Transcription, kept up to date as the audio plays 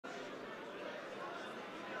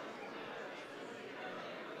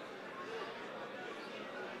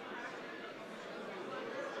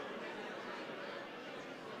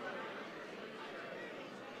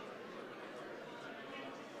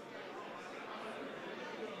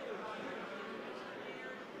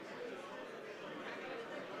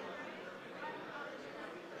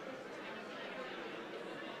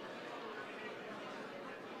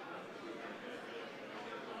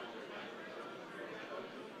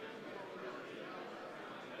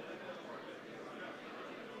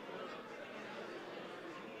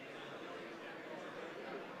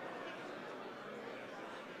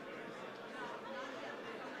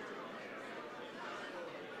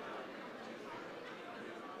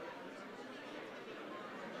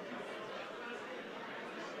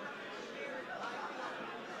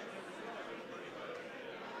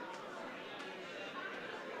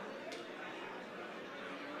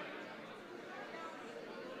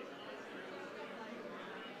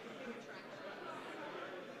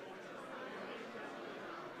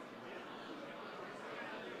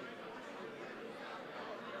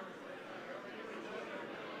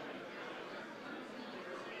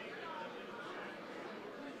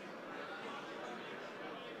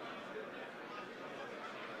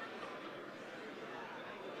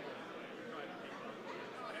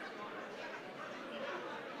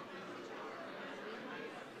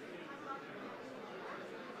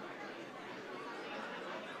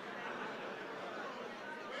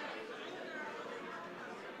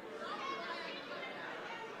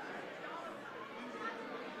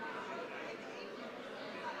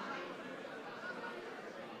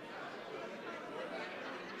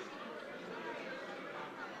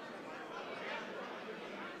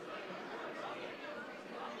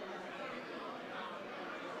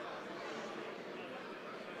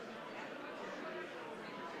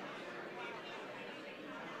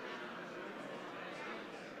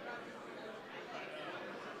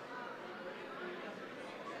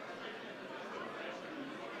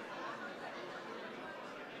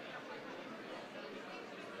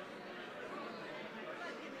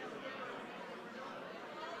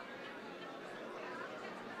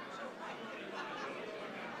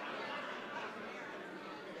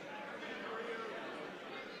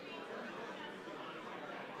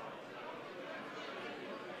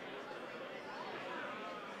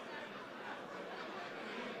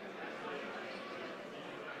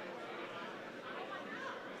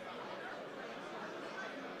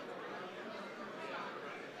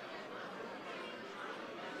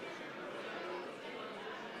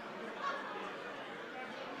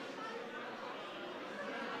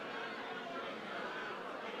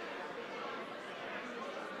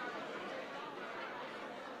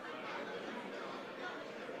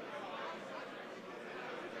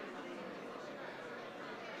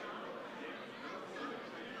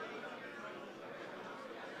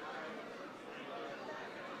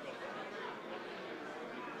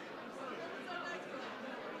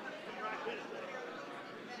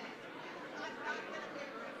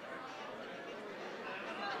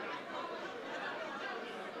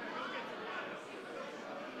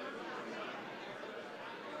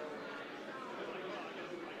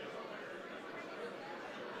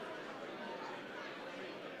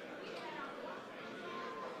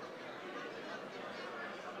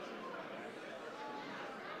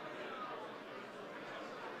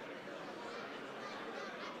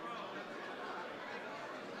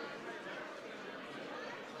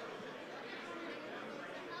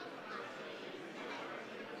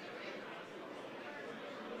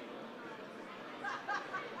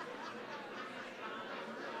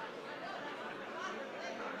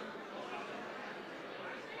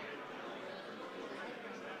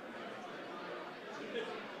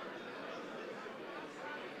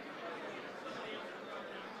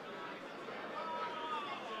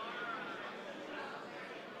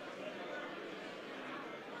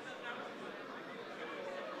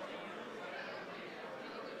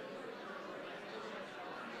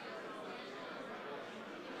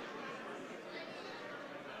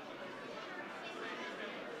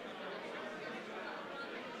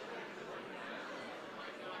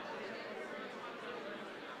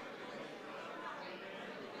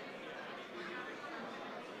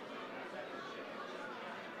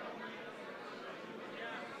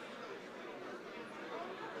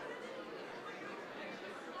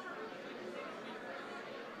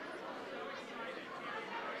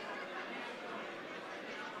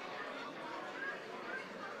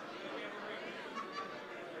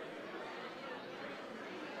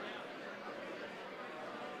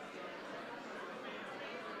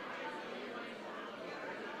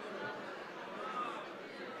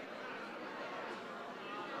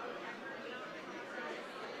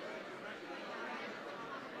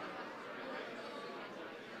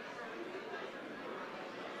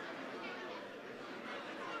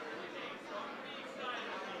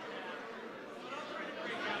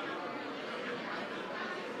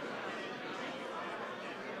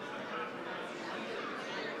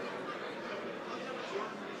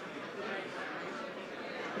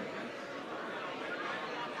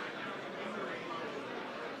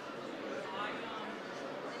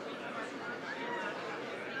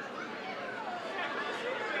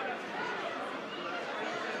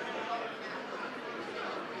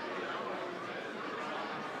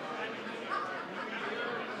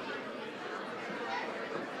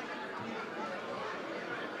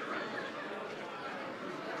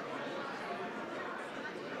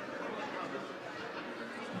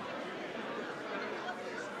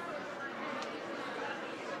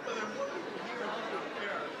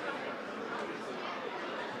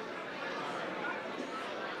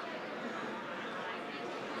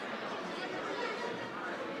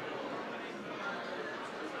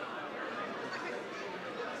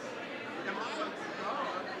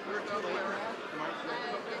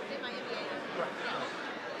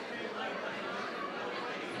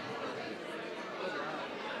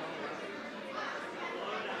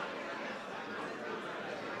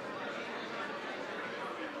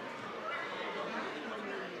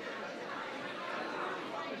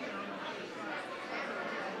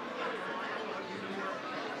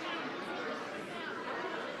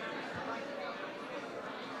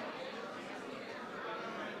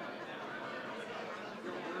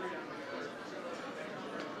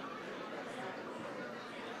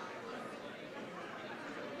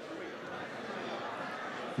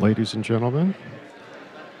Ladies and gentlemen,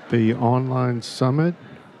 the online summit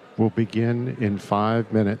will begin in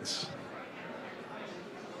 5 minutes.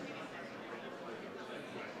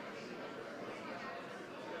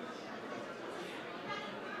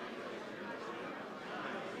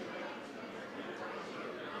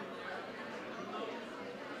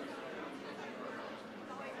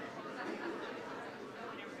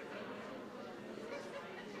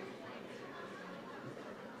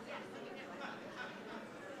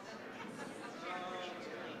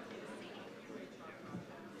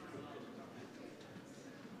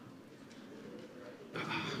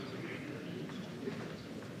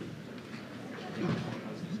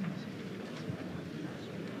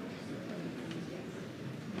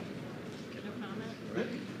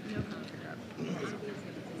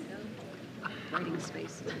 Writing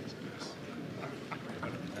space.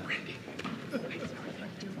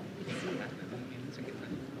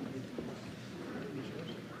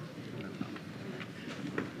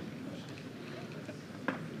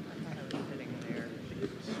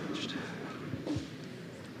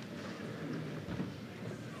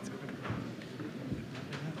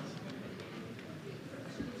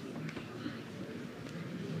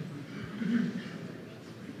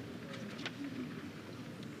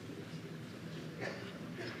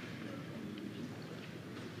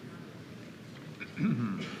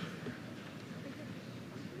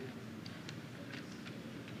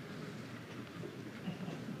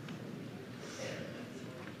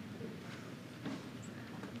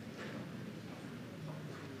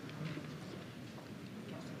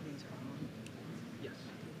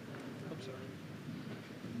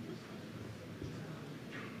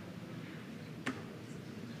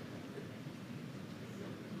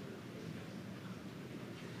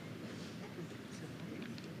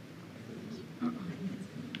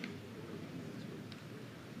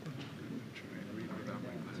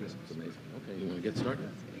 It's amazing. Okay, you want to get started?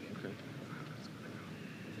 Okay.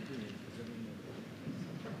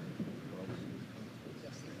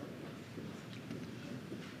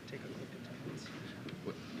 Take a look at that.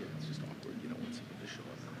 What? Yeah, it's just awkward. You don't want someone to show up.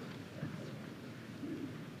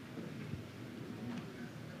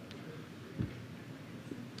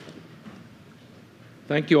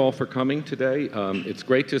 Thank you all for coming today. It's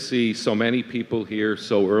great to see so many people here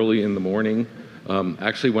so early in the morning.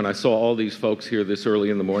 Actually, when I saw all these folks here this early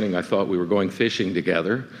in the morning, I thought we were going fishing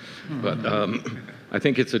together. But I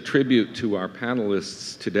think it's a tribute to our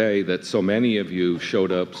panelists today that so many of you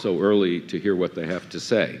showed up so early to hear what they have to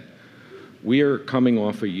say. We are coming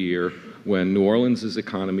off a year when New Orleans'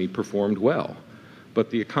 economy performed well, but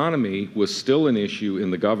the economy was still an issue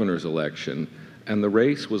in the governor's election, and the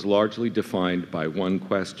race was largely defined by one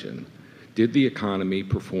question: did the economy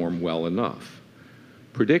perform well enough?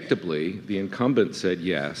 Predictably, the incumbent said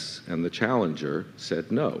yes, and the challenger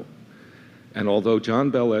said no. And although John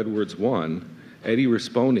Bel Edwards won, Eddie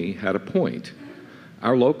Rispone had a point.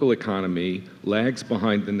 Our local economy lags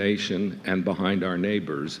behind the nation and behind our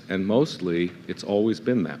neighbors, and mostly it's always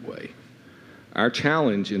been that way. Our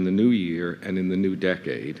challenge in the new year and in the new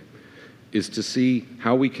decade is to see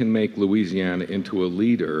how we can make Louisiana into a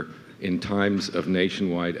leader in times of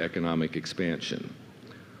nationwide economic expansion.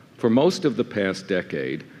 For most of the past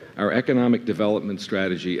decade, our economic development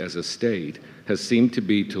strategy as a state has seemed to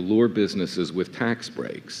be to lure businesses with tax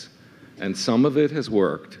breaks. And some of it has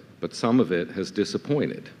worked, but some of it has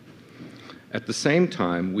disappointed. At the same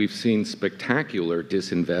time, we've seen spectacular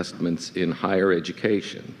disinvestments in higher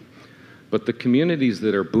education. But the communities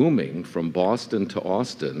that are booming, from Boston to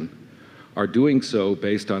Austin, are doing so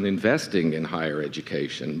based on investing in higher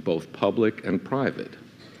education, both public and private.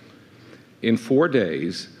 In 4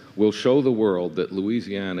 days, we'll show the world that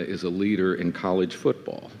Louisiana is a leader in college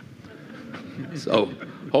football. So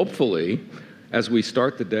hopefully, as we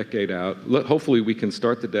start the decade out, hopefully we can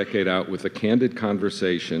start the decade out with a candid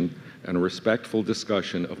conversation and a respectful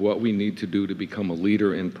discussion of what we need to do to become a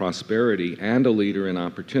leader in prosperity and a leader in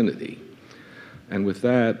opportunity. And with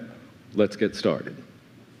that, let's get started.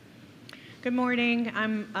 Good morning.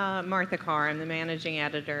 I'm Martha Carr. I'm the managing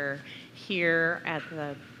editor here at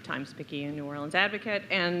the Times-Picayune New Orleans Advocate,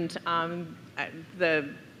 and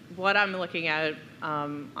what I'm looking at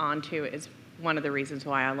onto is one of the reasons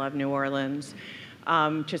why I love New Orleans.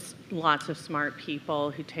 Just lots of smart people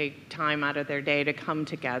who take time out of their day to come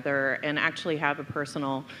together and actually have a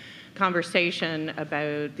personal conversation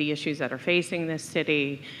about the issues that are facing this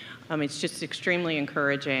city. It's just extremely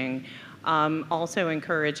encouraging. Also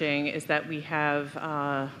encouraging is that we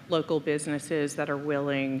have local businesses that are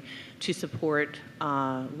willing to support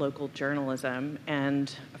local journalism.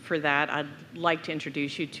 And for that, I'd like to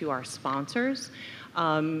introduce you to our sponsors.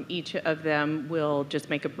 Each of them will just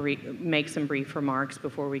make some brief remarks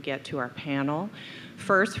before we get to our panel.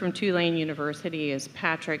 First, from Tulane University is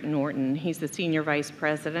Patrick Norton. He's the Senior Vice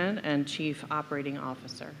President and Chief Operating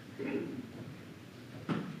Officer.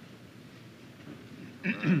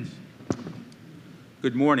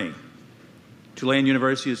 Good morning. Tulane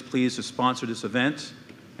University is pleased to sponsor this event,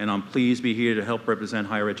 and I'm pleased to be here to help represent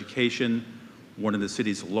higher education, one of the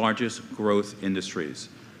city's largest growth industries.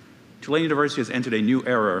 Tulane University has entered a new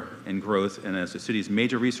era in growth, and as the city's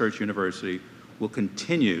major research university, will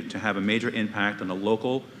continue to have a major impact on the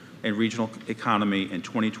local and regional economy in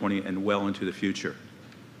 2020 and well into the future.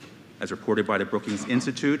 As reported by the Brookings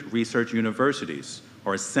Institute, research universities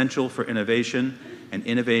are essential for innovation, and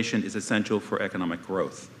innovation is essential for economic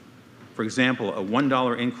growth. For example, a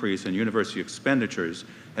 $1 increase in university expenditures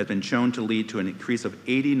has been shown to lead to an increase of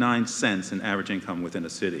 89 cents in average income within a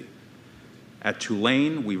city. At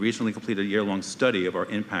Tulane, we recently completed a year-long study of our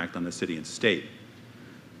impact on the city and state.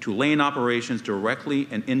 Tulane operations directly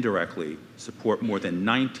and indirectly support more than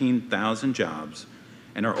 19,000 jobs,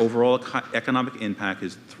 and our overall economic impact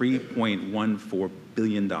is $3.14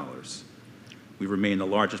 billion. We remain the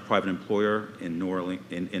largest private employer in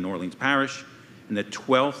Orleans Parish and the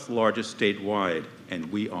 12th largest statewide,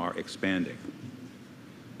 and we are expanding.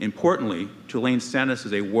 Importantly, Tulane's status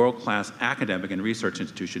as a world-class academic and research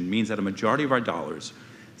institution means that a majority of our dollars,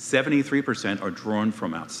 73%, are drawn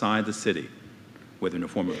from outside the city, whether in the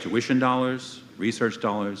form of tuition dollars, research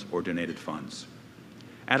dollars, or donated funds.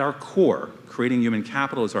 At our core, creating human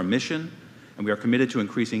capital is our mission, and we are committed to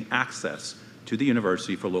increasing access to the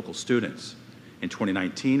university for local students. In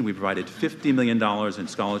 2019, we provided $50 million in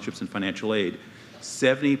scholarships and financial aid,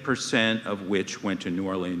 70% of which went to New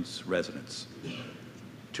Orleans residents.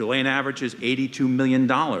 Tulane averages $82 million in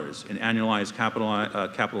annualized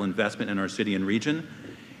capital investment in our city and region.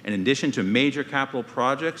 In addition to major capital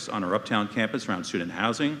projects on our uptown campus around student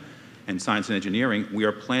housing and science and engineering, we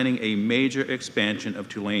are planning a major expansion of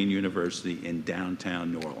Tulane University in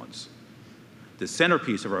downtown New Orleans. The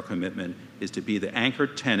centerpiece of our commitment is to be the anchor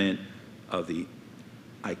tenant of the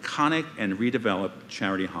iconic and redeveloped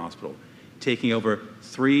Charity Hospital, taking over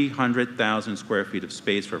 300,000 square feet of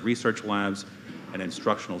space for research labs and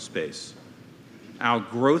instructional space. Our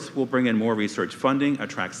growth will bring in more research funding,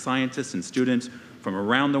 attract scientists and students from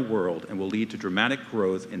around the world, and will lead to dramatic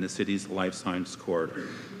growth in the city's life science corridor.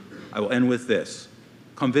 I will end with this.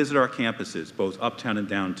 Come visit our campuses, both uptown and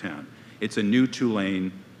downtown. It's a new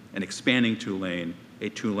Tulane, an expanding Tulane, a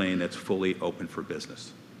Tulane that's fully open for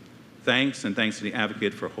business. Thanks, and thanks to the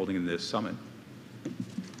Advocate for holding this summit.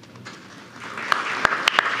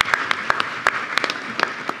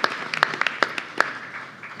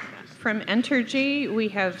 From Entergy, we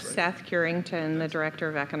have Seth Curington, the Director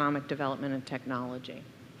of Economic Development and Technology.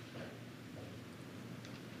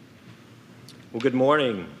 Well, good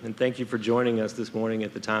morning, and thank you for joining us this morning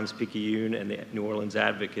at the Times-Picayune and the New Orleans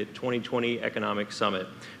Advocate 2020 Economic Summit.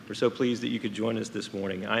 We're so pleased that you could join us this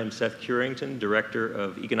morning. I am Seth Curington, Director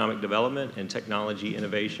of Economic Development and Technology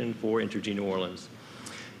Innovation for Entergy New Orleans.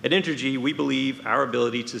 At Entergy, we believe our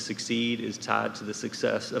ability to succeed is tied to the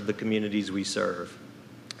success of the communities we serve.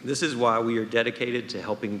 This is why we are dedicated to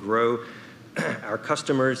helping grow our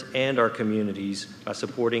customers and our communities by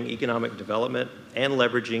supporting economic development and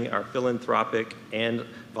leveraging our philanthropic and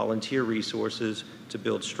volunteer resources to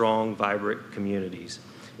build strong, vibrant communities.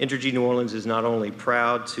 Entergy New Orleans is not only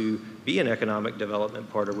proud to be an economic development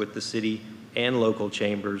partner with the city and local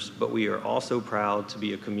chambers, but we are also proud to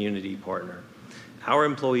be a community partner. Our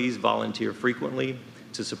employees volunteer frequently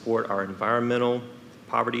to support our environmental,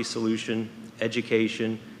 poverty solution,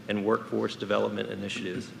 education, and workforce development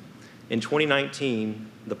initiatives. In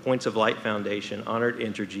 2019, the Points of Light Foundation honored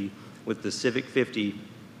Entergy with the Civic 50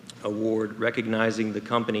 Award, recognizing the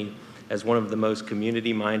company as one of the most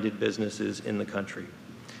community-minded businesses in the country.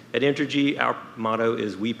 At Entergy, our motto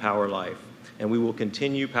is "We Power Life," and we will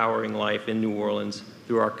continue powering life in New Orleans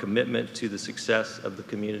through our commitment to the success of the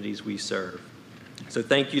communities we serve. So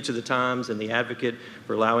thank you to the Times and the Advocate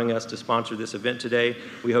for allowing us to sponsor this event today.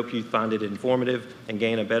 We hope you find it informative and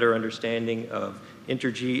gain a better understanding of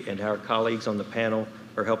Entergy, and our colleagues on the panel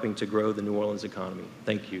are helping to grow the New Orleans economy.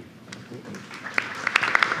 Thank you.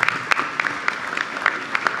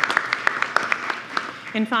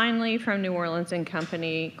 And finally, from New Orleans and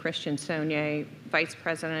Company, Christian Saunier, Vice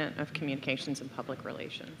President of Communications and Public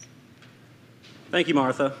Relations. Thank you,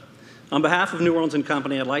 Martha. On behalf of New Orleans and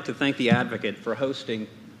Company, I'd like to thank the Advocate for hosting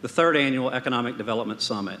the 3rd Annual Economic Development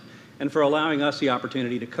Summit, and for allowing us the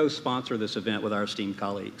opportunity to co-sponsor this event with our esteemed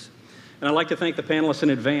colleagues. And I'd like to thank the panelists in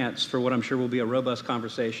advance for what I'm sure will be a robust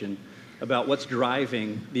conversation about what's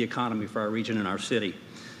driving the economy for our region and our city.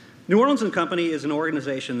 New Orleans & Company is an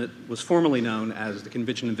organization that was formerly known as the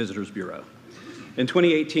Convention and Visitors Bureau. In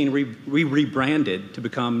 2018, we rebranded to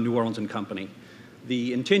become New Orleans & Company.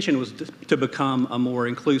 The intention was to become a more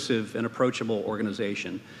inclusive and approachable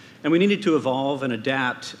organization. And we needed to evolve and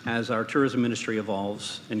adapt as our tourism industry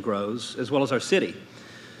evolves and grows, as well as our city.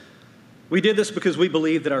 We did this because we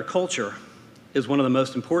believe that our culture is one of the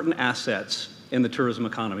most important assets in the tourism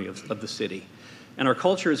economy of the city. And our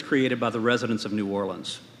culture is created by the residents of New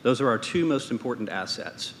Orleans. Those are our 2 most important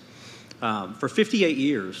assets. For 58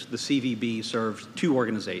 years, the CVB served 2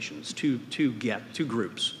 organizations, two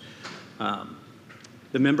groups.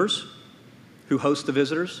 The members who host the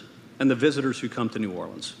visitors and the visitors who come to New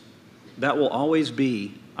Orleans. That will always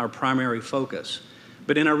be our primary focus.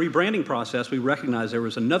 But in our rebranding process, we recognized there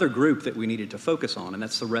was another group that we needed to focus on, and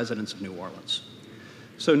that's the residents of New Orleans.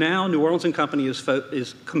 So now New Orleans & Company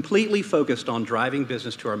is completely focused on driving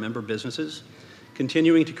business to our member businesses,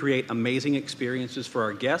 continuing to create amazing experiences for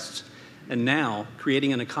our guests, and now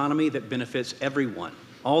creating an economy that benefits everyone,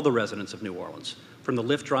 all the residents of New Orleans, from the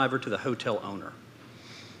Lyft driver to the hotel owner.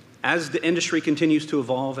 As the industry continues to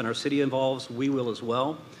evolve and our city evolves, we will as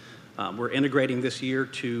well. We're integrating this year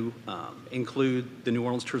to include the New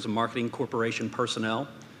Orleans Tourism Marketing Corporation personnel.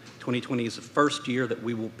 2020 is the first year that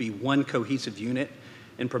we will be one cohesive unit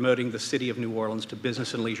in promoting the city of New Orleans to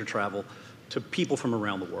business and leisure travel to people from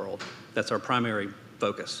around the world. That's our primary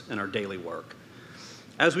focus in our daily work.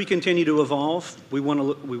 As we continue to evolve, we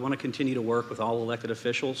want to continue to work with all elected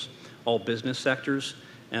officials, all business sectors,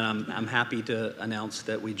 and I'm happy to announce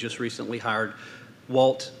that we just recently hired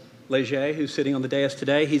Walt Leger, who's sitting on the dais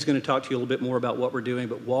today. He's going to talk to you a little bit more about what we're doing,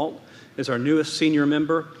 but Walt is our newest senior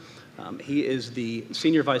member. He is the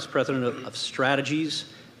Senior Vice President of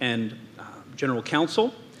Strategies and General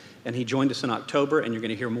Counsel, and he joined us in October, and you're going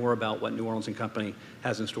to hear more about what New Orleans & Company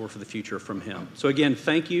has in store for the future from him. So again,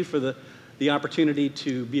 thank you for the opportunity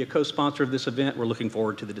to be a co-sponsor of this event. We're looking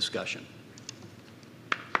forward to the discussion.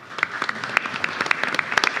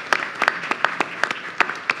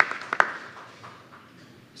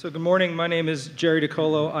 So good morning. My name is Jerry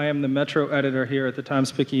DiColo. I am the Metro editor here at the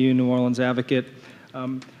Times-Picayune New Orleans Advocate.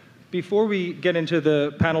 Before we get into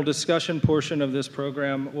the panel discussion portion of this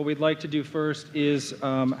program, what we'd like to do first is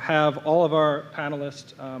have all of our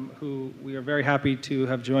panelists, who we are very happy to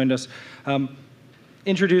have joined us,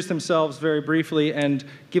 introduce themselves very briefly and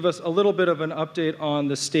give us a little bit of an update on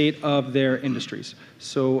the state of their industries.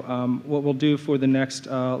 So what we'll do for the next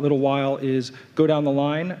little while is go down the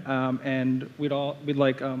line, and we'd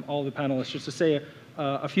like all the panelists just to say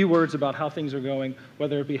a few words about how things are going,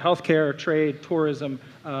 whether it be healthcare, trade, tourism,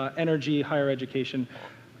 energy, higher education.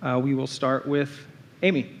 We will start with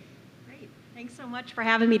Amy. Thanks so much for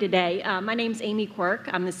having me today. My name's Amy Quirk.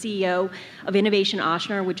 I'm the CEO of Innovation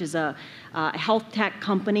Ochsner, which is a health tech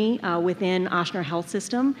company within Ochsner Health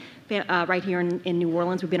System right here in New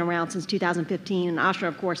Orleans. We've been around since 2015, and Ochsner,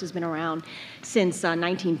 of course, has been around since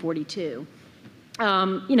 1942.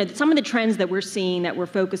 Some of the trends that we're seeing that we're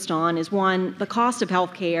focused on is, one, the cost of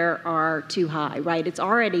healthcare are too high, right? It's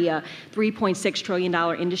already a $3.6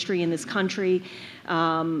 trillion industry in this country.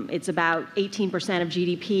 It's about 18% of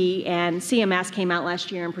GDP, and CMS came out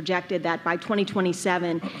last year and projected that by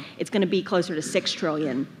 2027, it's going to be closer to $6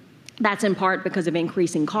 trillion. That's in part because of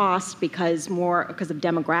increasing costs, because of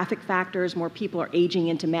demographic factors, more people are aging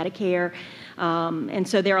into Medicare, and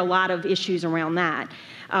so there are a lot of issues around that.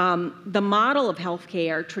 The model of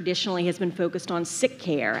healthcare traditionally has been focused on sick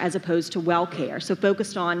care as opposed to well care, so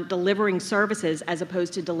focused on delivering services as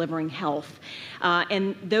opposed to delivering health.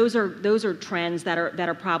 And those are trends that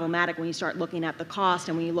are problematic when you start looking at the cost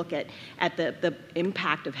and when you look at the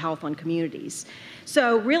impact of health on communities.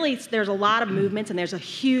 So really, there's a lot of movements, and there's a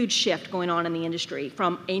huge shift going on in the industry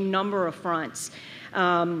from a number of fronts.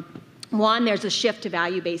 One, there's a shift to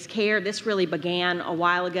value-based care. This really began a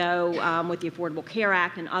while ago with the Affordable Care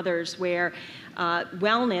Act and others, where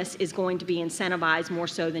wellness is going to be incentivized more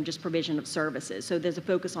so than just provision of services. So there's a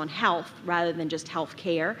focus on health rather than just health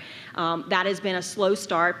care. That has been a slow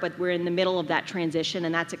start, but we're in the middle of that transition,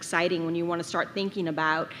 and that's exciting when you want to start thinking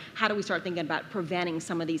about how do we start thinking about preventing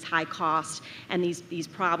some of these high costs and these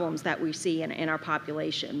problems that we see in our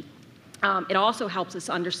population. It also helps us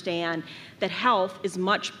understand that health is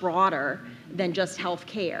much broader than just health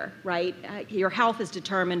care, right? Your health is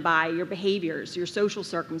determined by your behaviors, your social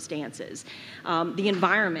circumstances, the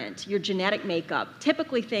environment, your genetic makeup,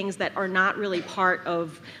 typically things that are not really part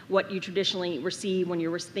of what you traditionally receive when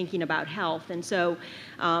you're thinking about health. And so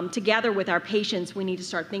together with our patients, we need to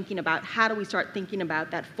start thinking about how do we start thinking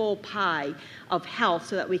about that full pie of health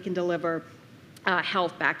so that we can deliver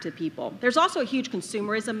health back to people. There's also a huge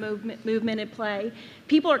consumerism movement at play.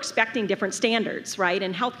 People are expecting different standards, right?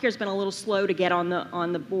 And healthcare's been a little slow to get on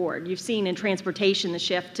the board. You've seen in transportation the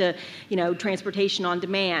shift to, transportation on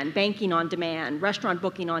demand, banking on demand, restaurant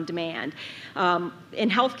booking on demand. In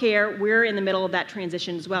healthcare, we're in the middle of that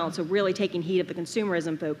transition as well, and so really taking heed of the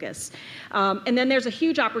consumerism focus. And then there's a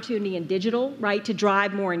huge opportunity in digital, right, to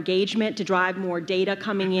drive more engagement, to drive more data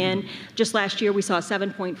coming in. Just last year, we saw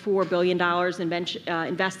 $7.4 billion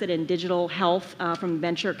invested in digital health from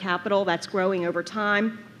venture capital. That's growing over time.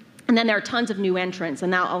 And then there are tons of new entrants, and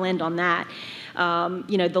now I'll end on that.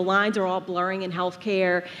 The lines are all blurring in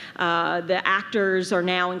healthcare. The actors are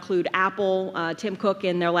now include Apple. Tim Cook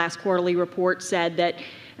in their last quarterly report said that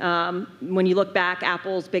when you look back,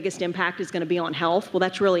 Apple's biggest impact is going to be on health. Well,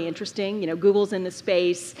 that's really interesting. Google's in the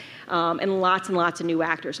space, and lots of new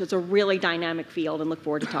actors. So it's a really dynamic field, and look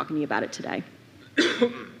forward to talking to you about it today.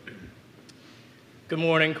 Good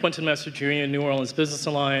morning, Quentin Messer Jr., New Orleans Business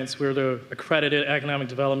Alliance. We're the accredited economic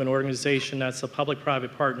development organization that's a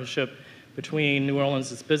public-private partnership between New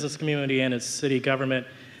Orleans' business community and its city government.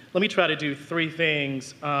 Let me try to do three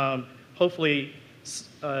things, hopefully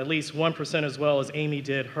at least 1% as well as Amy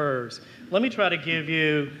did hers. Let me try to give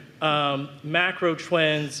you macro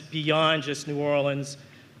trends beyond just New Orleans,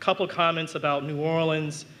 a couple comments about New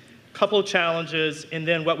Orleans, a couple of challenges, and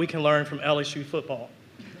then what we can learn from LSU football.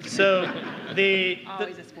 So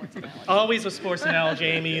always a sports analogy. Always a sports analogy,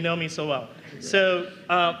 Amy. You know me so well. So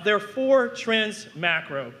there are four trends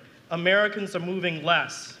macro. Americans are moving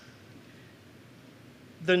less.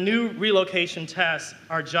 The new relocation tests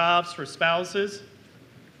are jobs for spouses.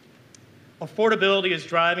 Affordability is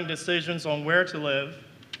driving decisions on where to live.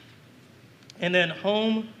 And then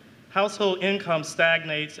household income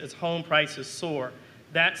stagnates as home prices soar.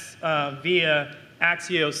 That's via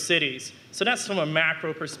Axios Cities. So that's from a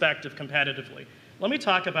macro perspective competitively. Let me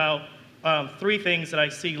talk about three things that I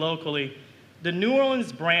see locally. The New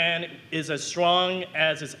Orleans brand is as strong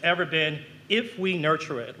as it's ever been if we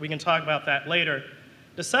nurture it. We can talk about that later.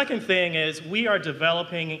 The second thing is we are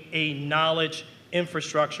developing a knowledge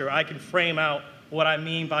infrastructure. I can frame out what I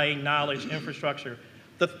mean by a knowledge infrastructure.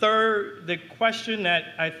 The question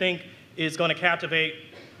that I think is going to captivate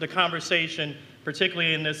the conversation,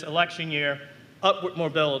 particularly in this election year, upward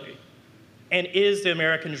mobility. And is the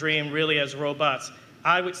American dream really as robust?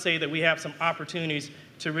 I would say that we have some opportunities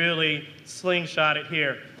to really slingshot it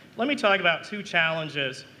here. Let me talk about two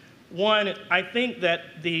challenges. One, I think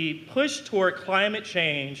that the push toward climate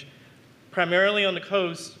change, primarily on the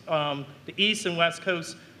coast, the East and West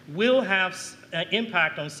Coast, will have an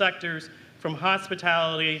impact on sectors from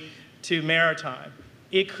hospitality to maritime.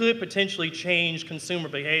 It could potentially change consumer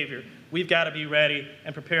behavior. We've got to be ready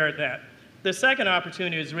and prepared for that. The second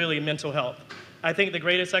opportunity is really mental health. I think the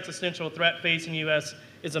greatest existential threat facing the U.S.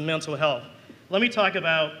 is mental health. Let me talk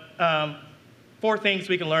about four things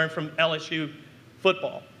we can learn from LSU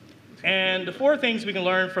football. And the four things we can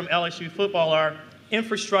learn from LSU football are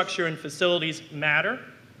infrastructure and facilities matter,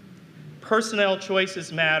 personnel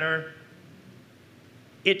choices matter,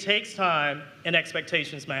 it takes time, and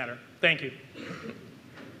expectations matter. Thank you.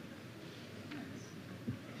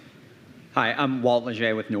 Hi, I'm Walt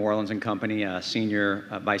Leger with New Orleans & Company, Senior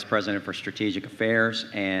Vice President for Strategic Affairs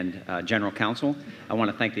and General Counsel. I want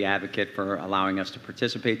to thank the advocate for allowing us to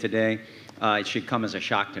participate today. It should come as a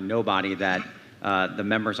shock to nobody that the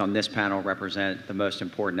members on this panel represent the most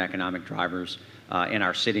important economic drivers in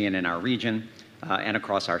our city and in our region and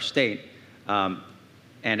across our state.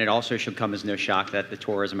 And it also should come as no shock that the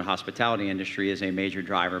tourism and hospitality industry is a major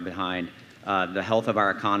driver behind the health of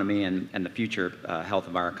our economy and the future health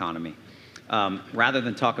of our economy. Rather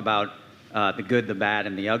than talk about the good, the bad,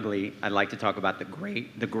 and the ugly, I'd like to talk about the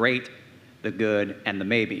great, the good, and the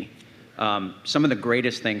maybe. Some of the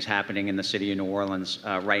greatest things happening in the city of New Orleans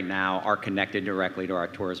right now are connected directly to our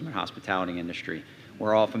tourism and hospitality industry.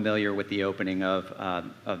 We're all familiar with the opening of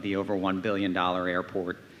the over $1 billion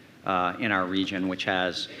airport in our region, which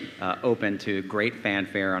has opened to great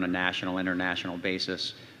fanfare on a national, international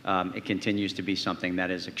basis. It continues to be something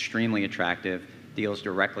that is extremely attractive, deals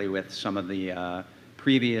directly with some of the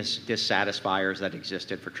previous dissatisfiers that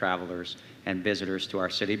existed for travelers and visitors to our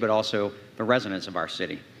city, but also the residents of our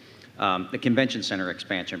city. The Convention Center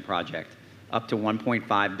expansion project. Up to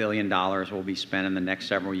 $1.5 billion will be spent in the next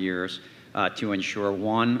several years to ensure,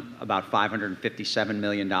 one, about $557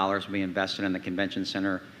 million will be invested in the Convention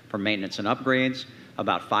Center for maintenance and upgrades,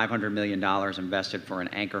 about $500 million invested for an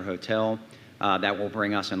anchor hotel that will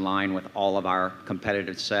bring us in line with all of our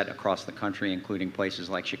competitive set across the country, including places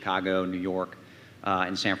like Chicago, New York,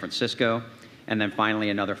 and San Francisco. And then finally,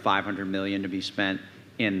 another $500 million to be spent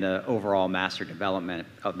in the overall master development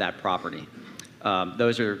of that property.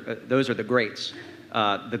 Those are the greats.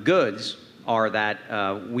 The goods are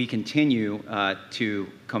that we continue to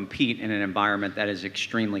compete in an environment that is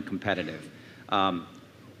extremely competitive.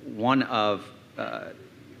 One of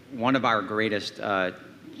our greatest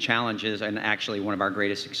challenges, and actually one of our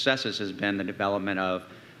greatest successes, has been the development of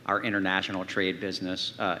our international trade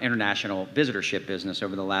business, international visitorship business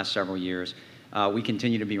over the last several years. We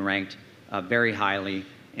continue to be ranked very highly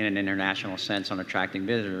in an international sense on attracting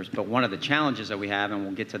visitors. But one of the challenges that we have, and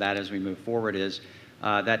we'll get to that as we move forward, is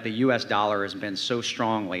that the U.S. dollar has been so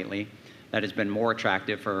strong lately that it's been more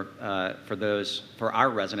attractive for our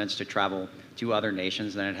residents to travel to other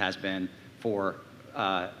nations than it has been for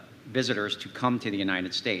visitors to come to the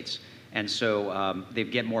United States. And so they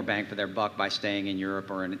get more bang for their buck by staying in Europe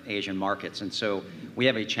or in Asian markets. And so we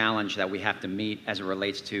have a challenge that we have to meet as it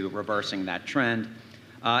relates to reversing that trend.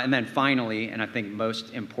 And then finally, and I think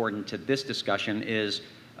most important to this discussion, is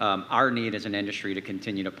our need as an industry to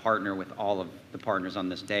continue to partner with all of the partners on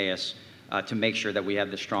this dais to make sure that we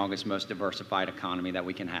have the strongest, most diversified economy that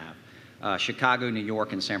we can have. Chicago, New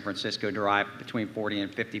York, and San Francisco derive between 40%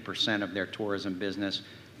 and 50% of their tourism business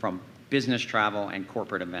from business travel and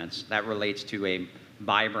corporate events. That relates to a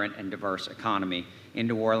vibrant and diverse economy. In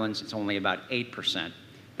New Orleans, it's only about 8%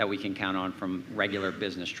 that we can count on from regular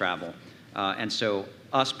business travel. And so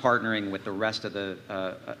us partnering with the rest of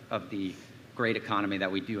the great economy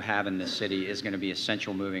that we do have in this city is going to be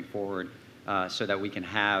essential moving forward so that we can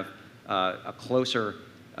have a closer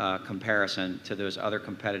comparison to those other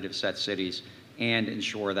competitive set cities and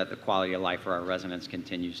ensure that the quality of life for our residents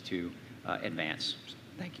continues to advance.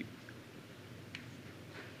 Thank you.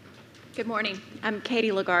 Good morning. I'm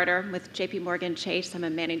Katie Lagarder with JP Morgan Chase. I'm a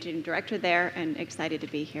managing director there and excited to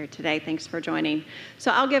be here today. Thanks for joining.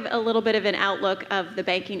 So I'll give a little bit of an outlook of the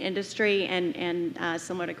banking industry and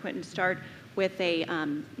similar to Quentin, start with a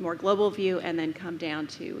more global view and then come down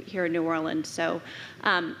to here in New Orleans. So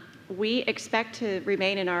we expect to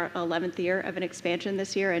remain in our 11th year of an expansion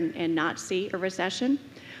this year and not see a recession.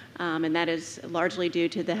 And that is largely due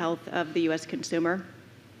to the health of the U.S. consumer.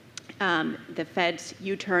 The Fed's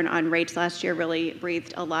U-turn on rates last year really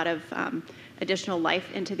breathed a lot of additional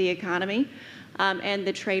life into the economy. And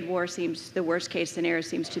the trade war the worst case scenario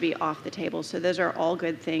seems to be off the table. So those are all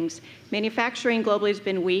good things. Manufacturing globally has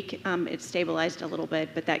been weak. It's stabilized a little bit,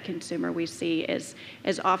 but that consumer we see is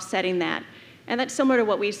offsetting that. And that's similar to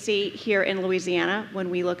what we see here in Louisiana.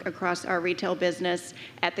 When we look across our retail business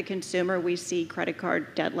at the consumer, we see credit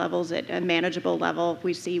card debt levels at a manageable level.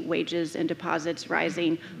 We see wages and deposits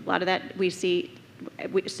rising. A lot of that we see,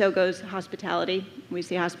 so goes hospitality. We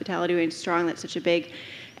see hospitality being strong. That's such a big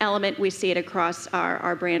element. We see it across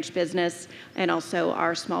our branch business and also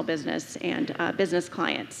our small business and business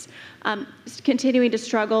clients. Continuing to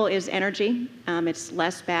struggle is energy. It's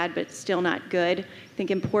less bad, but still not good. I think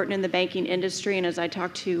important in the banking industry, and as I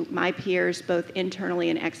talk to my peers, both internally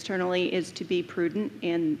and externally, is to be prudent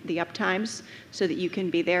in the up times so that you can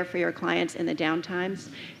be there for your clients in the down times.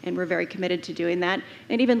 And we're very committed to doing that.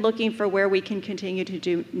 And even looking for where we can continue to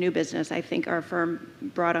do new business. I think our firm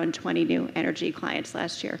brought on 20 new energy clients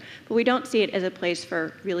last year. But we don't see it as a place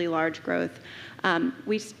for really large growth.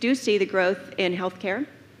 We do see the growth in healthcare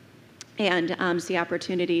and see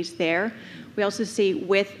opportunities there. We also see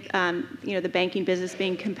with the banking business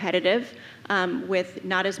being competitive, with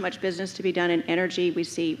not as much business to be done in energy, we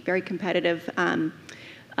see very competitive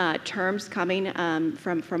terms coming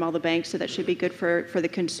from all the banks, so that should be good for the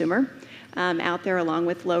consumer out there, along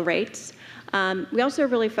with low rates. We also are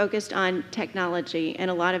really focused on technology in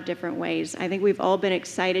a lot of different ways. I think we've all been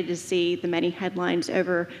excited to see the many headlines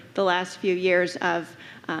over the last few years of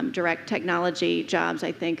direct technology jobs.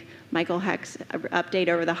 I think Michael Heck's update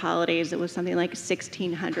over the holidays, it was something like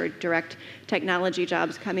 1,600 direct technology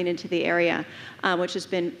jobs coming into the area, which has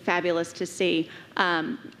been fabulous to see.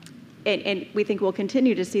 And we think we'll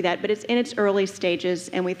continue to see that, but it's in its early stages,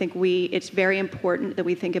 and we think it's very important that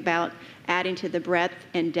we think about adding to the breadth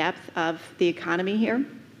and depth of the economy here.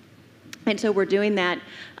 And so we're doing that.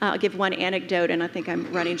 I'll give one anecdote, and I think I'm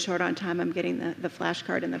running short on time. I'm getting the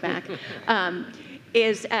flashcard in the back.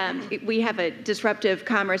 is we have a disruptive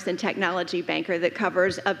commerce and technology banker that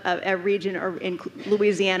covers a region in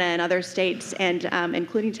Louisiana and other states, and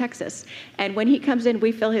including Texas. And when he comes in,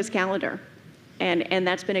 we fill his calendar. And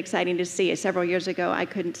that's been exciting to see. Several years ago, I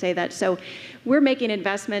couldn't say that. So we're making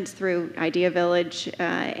investments through Idea Village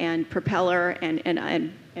and Propeller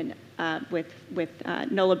and with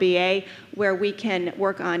NOLA.BA, where we can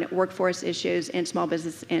work on workforce issues and small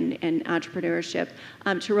business and entrepreneurship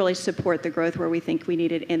to really support the growth where we think we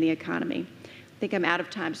need it in the economy. I think I'm out of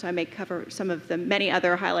time, so I may cover some of the many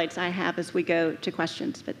other highlights I have as we go to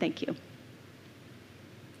questions, but thank you.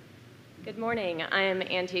 Good morning. I am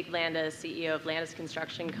Antique Landis, CEO of Landis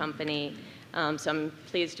Construction Company. So I'm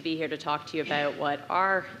pleased to be here to talk to you about what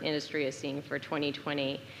our industry is seeing for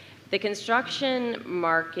 2020. The construction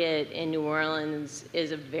market in New Orleans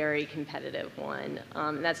is a very competitive one.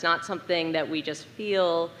 That's not something that we just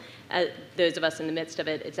feel, those of us in the midst of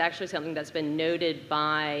it. It's actually something that's been noted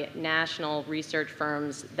by national research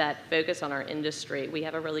firms that focus on our industry. We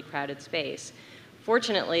have a really crowded space.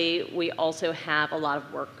 Fortunately, we also have a lot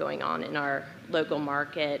of work going on in our local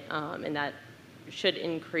market, and that should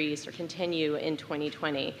increase or continue in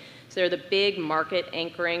 2020. So there are the big market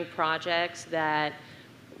anchoring projects that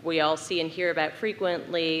we all see and hear about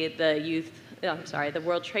frequently, the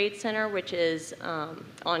World Trade Center, which is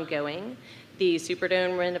ongoing, the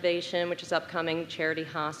Superdome renovation, which is upcoming, Charity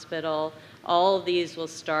Hospital. All of these will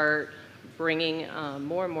start bringing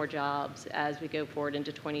more and more jobs as we go forward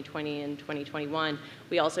into 2020 and 2021.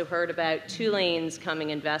 We also heard about Tulane's coming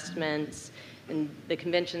investments in the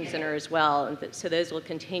convention center as well, and so those will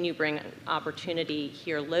continue bring opportunity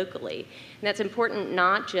here locally. And that's important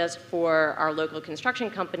not just for our local construction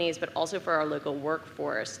companies, but also for our local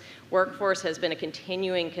workforce. Workforce has been a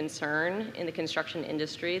continuing concern in the construction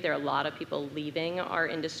industry. There are a lot of people leaving our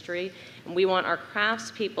industry, and we want our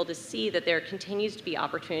craftspeople to see that there continues to be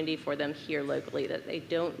opportunity for them here locally, that they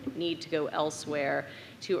don't need to go elsewhere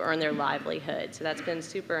to earn their livelihood. So that's been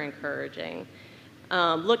super encouraging.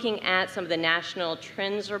 Looking at some of the national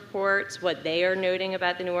trends reports, what they are noting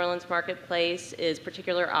about the New Orleans marketplace is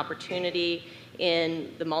particular opportunity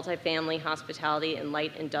in the multifamily, hospitality, and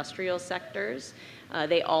light industrial sectors.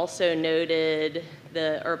 They also noted,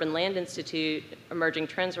 the Urban Land Institute Emerging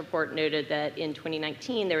Trends Report noted that in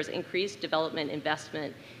 2019 there was increased development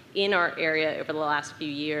investment in our area over the last few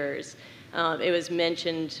years. It was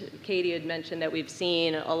mentioned, Katie had mentioned that we've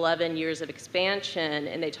seen 11 years of expansion,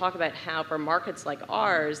 and they talk about how for markets like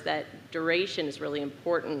ours, that duration is really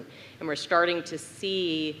important, and we're starting to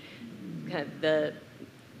see kind of the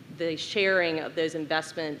sharing of those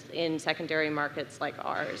investments in secondary markets like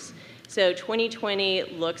ours. So 2020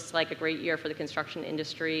 looks like a great year for the construction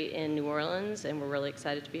industry in New Orleans, and we're really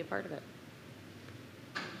excited to be a part of it.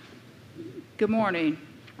 Good morning.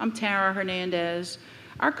 I'm Tara Hernandez.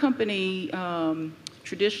 Our company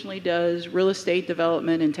traditionally does real estate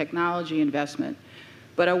development and technology investment,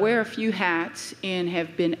 but I wear a few hats and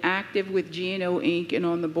have been active with G&O Inc. and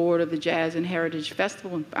on the board of the Jazz and Heritage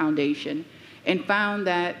Festival Foundation, and found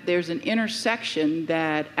that there's an intersection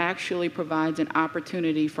that actually provides an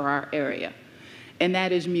opportunity for our area, and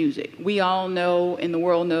that is music. We all know, and the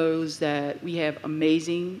world knows, that we have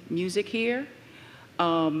amazing music here.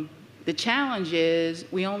 The challenge is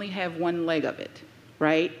we only have one leg of it,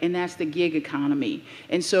 right? And that's the gig economy.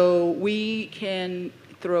 And so we can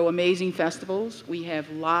throw amazing festivals. We have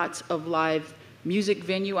lots of live music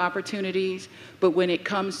venue opportunities, but when it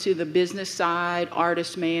comes to the business side,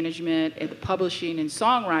 artist management, and the publishing and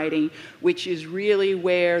songwriting, which is really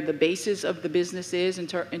where the basis of the business is in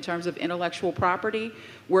terms of intellectual property,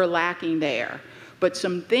 we're lacking there. But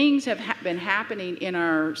some things have been happening in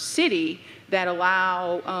our city that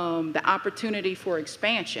allow the opportunity for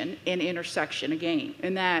expansion and intersection again.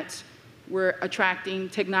 And that's, we're attracting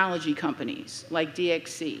technology companies like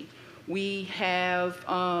DXC. We have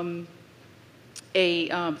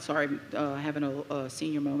having a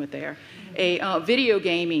senior moment there. Video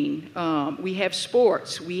gaming, we have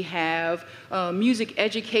sports, we have music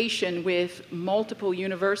education with multiple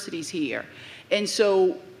universities here. And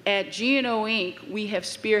so at G&O Inc., we have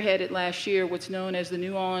spearheaded last year what's known as the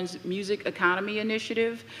New Orleans Music Economy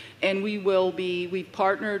Initiative, and we've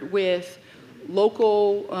partnered with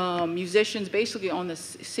local musicians basically on the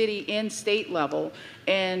city and state level,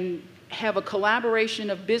 and have a collaboration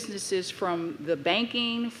of businesses from the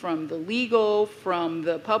banking, from the legal, from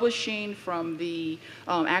the publishing, from the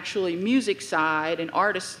actually music side and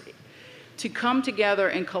artists to come together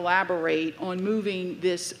and collaborate on moving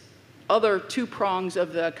this other two prongs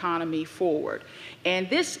of the economy forward. And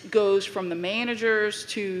this goes from the managers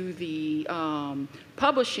to the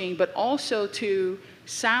publishing, but also to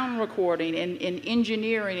sound recording and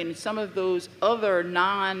engineering and some of those other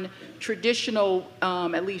non-traditional,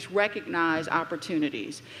 at least recognized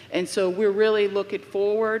opportunities. And so we're really looking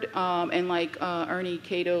forward, and like Ernie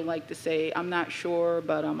Cato liked to say, I'm not sure,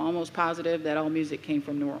 but I'm almost positive that all music came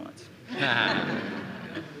from New Orleans.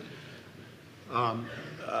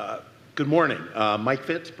 Good morning. Mike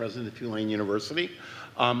Fitz, president of Tulane University.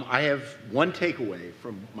 I have one takeaway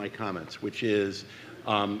from my comments, which is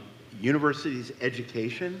universities'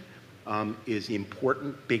 education is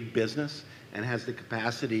important, big business, and has the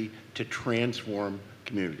capacity to transform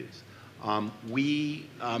communities.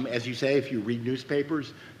 As you say, if you read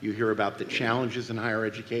newspapers, you hear about the challenges in higher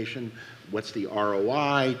education. What's the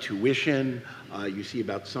ROI, tuition? You see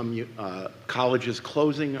about some colleges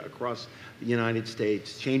closing across the United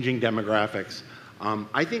States, changing demographics.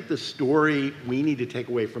 I think the story we need to take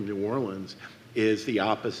away from New Orleans is the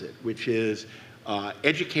opposite, which is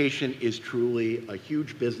education is truly a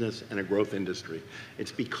huge business and a growth industry.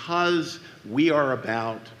 It's because universities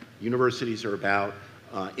are about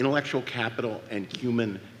intellectual capital and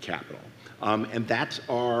human capital. And that's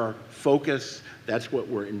our focus, that's what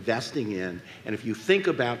we're investing in. And if you think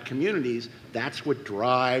about communities, that's what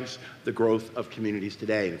drives the growth of communities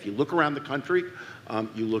today. And if you look around the country,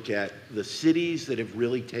 you look at the cities that have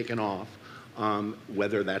really taken off,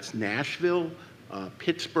 whether that's Nashville,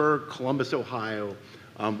 Pittsburgh, Columbus, Ohio,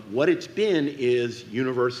 what it's been is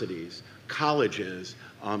universities, colleges,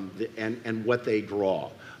 and what they draw.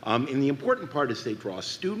 And the important part is they draw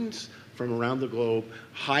students from around the globe,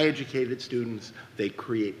 high educated students. They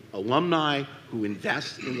create alumni who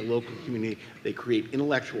invest in the local community. They create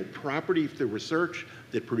intellectual property through research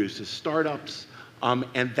that produces startups.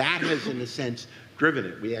 And that has, in a sense, driven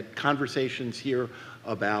it. We had conversations here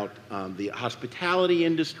about the hospitality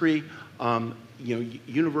industry.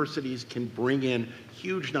 Universities can bring in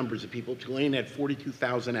huge numbers of people. Tulane had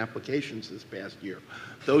 42,000 applications this past year.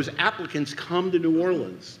 Those applicants come to New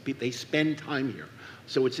Orleans. They spend time here.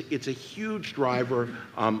 So it's a huge driver,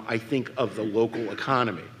 I think, of the local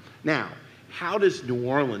economy. Now, how does New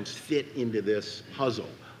Orleans fit into this puzzle,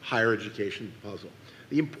 higher education puzzle?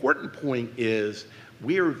 The important point is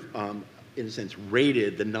we're, in a sense,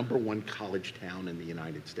 rated the #1 college town in the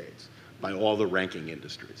United States by all the ranking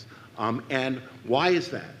industries. And why is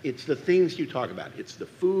that? It's the things you talk about. It's the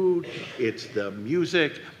food, it's the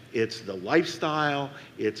music, it's the lifestyle,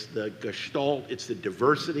 it's the gestalt, it's the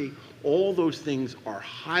diversity. All those things are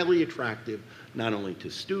highly attractive, not only to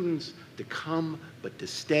students to come, but to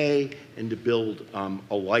stay and to build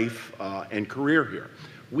a life and career here.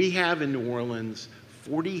 We have in New Orleans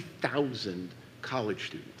 40,000 college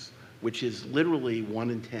students, which is literally 1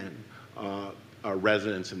 in 10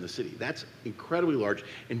 residents in the city. That's incredibly large.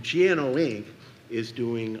 And GNO Inc. is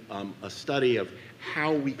doing a study of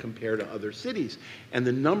how we compare to other cities. And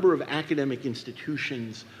the number of academic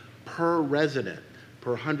institutions per resident,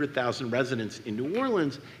 per 100,000 residents in New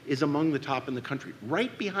Orleans is among the top in the country,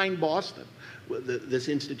 right behind Boston, this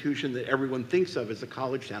institution that everyone thinks of as a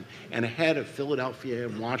college town, and ahead of Philadelphia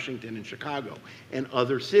and Washington and Chicago and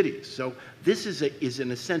other cities. So this is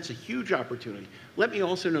in a sense a huge opportunity. Let me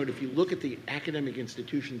also note, if you look at the academic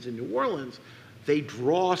institutions in New Orleans, they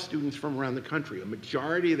draw students from around the country. A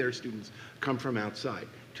majority of their students come from outside.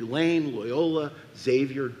 Tulane, Loyola,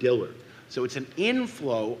 Xavier, Dillard. So it's an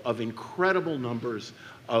inflow of incredible numbers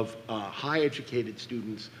of high educated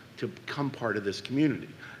students to become part of this community.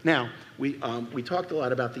 Now, we talked a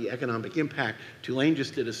lot about the economic impact. Tulane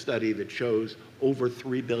just did a study that shows over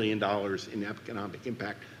 $3 billion in economic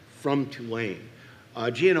impact from Tulane.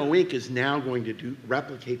 GNO Inc. is now going to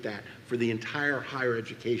replicate that for the entire higher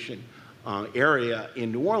education area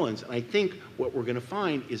in New Orleans. And I think what we're going to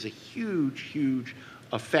find is a huge, huge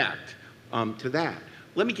effect to that.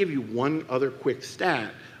 Let me give you one other quick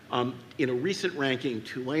stat. In a recent ranking,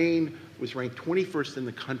 Tulane was ranked 21st in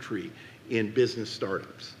the country in business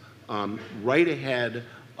startups, right ahead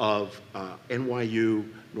of NYU,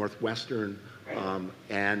 Northwestern,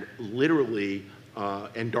 and literally,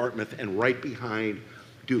 and Dartmouth, and right behind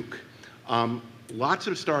Duke. Lots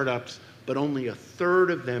of startups, but only a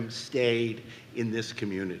third of them stayed in this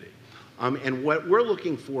community. And what we're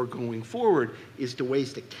looking for going forward is to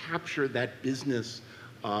ways to capture that business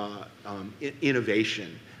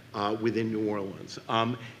innovation within New Orleans.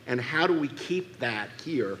 And how do we keep that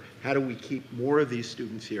here? How do we keep more of these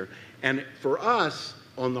students here? And for us,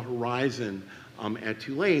 on the horizon at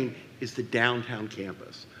Tulane is the downtown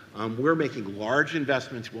campus. We're making large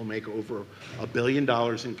investments. We'll make over $1 billion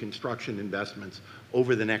in construction investments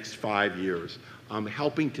over the next 5 years,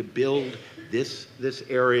 helping to build this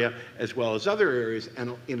area as well as other areas,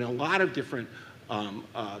 and in a lot of different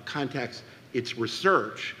contexts, it's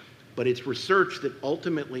research, but it's research that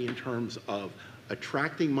ultimately, in terms of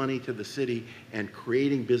attracting money to the city and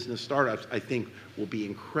creating business startups, I think will be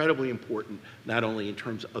incredibly important, not only in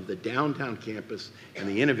terms of the downtown campus and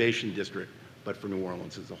the innovation district, but for New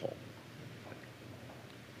Orleans as a whole.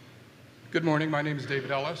 Good morning. My name is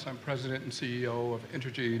David Ellis. I'm President and CEO of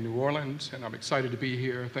Entergy New Orleans, and I'm excited to be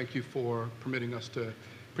here. Thank you for permitting us to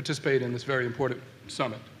participate in this very important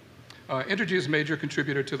summit. Entergy is a major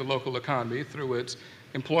contributor to the local economy through its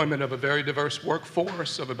employment of a very diverse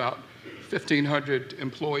workforce of about 1,500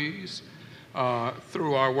 employees,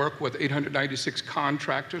 through our work with 896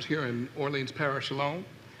 contractors here in Orleans Parish alone.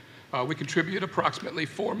 We contribute approximately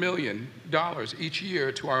 $4 million each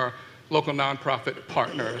year to our local nonprofit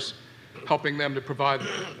partners, helping them to provide,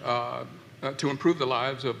 to improve the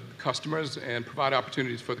lives of customers and provide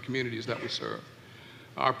opportunities for the communities that we serve.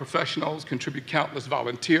 Our professionals contribute countless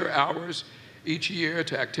volunteer hours each year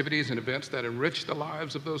to activities and events that enrich the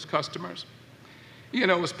lives of those customers.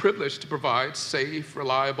 E&O is privileged to provide safe,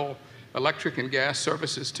 reliable electric and gas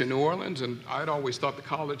services to New Orleans, and I'd always thought the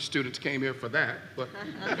college students came here for that, but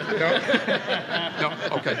no,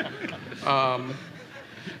 okay.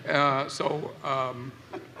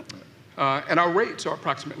 And our rates are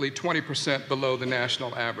approximately 20% below the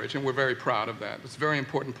national average, and we're very proud of that. It's a very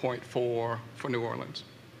important point for New Orleans.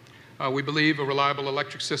 We believe a reliable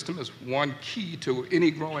electric system is one key to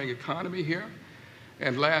any growing economy here.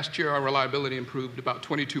 And last year, our reliability improved about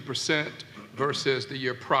 22% versus the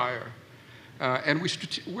year prior. And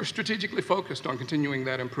we're strategically focused on continuing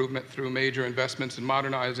that improvement through major investments in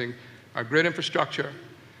modernizing our grid infrastructure,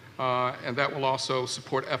 and that will also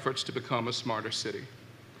support efforts to become a smarter city.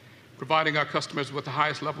 Providing our customers with the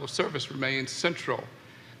highest level of service remains central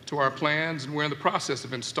to our plans, and we're in the process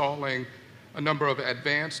of installing a number of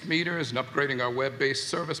advanced meters and upgrading our web-based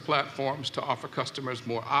service platforms to offer customers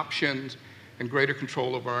more options and greater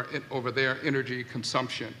control over their energy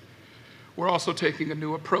consumption. We're also taking a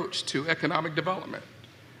new approach to economic development,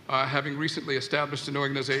 having recently established an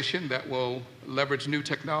organization that will leverage new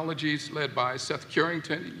technologies led by Seth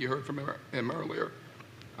Curington. You heard from him earlier.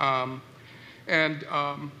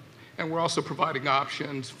 And we're also providing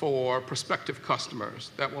options for prospective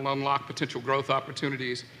customers that will unlock potential growth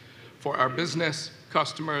opportunities for our business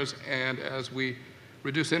customers and as we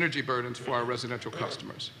reduce energy burdens for our residential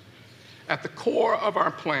customers. At the core of our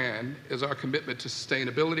plan is our commitment to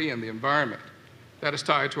sustainability and the environment. That is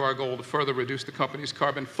tied to our goal to further reduce the company's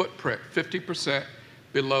carbon footprint 50%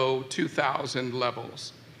 below 2000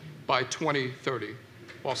 levels by 2030,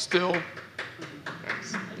 while still,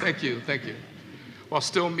 thank you. While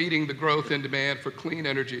still meeting the growth in demand for clean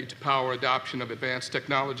energy to power adoption of advanced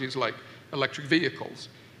technologies like electric vehicles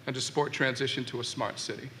and to support transition to a smart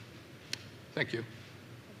city. Thank you.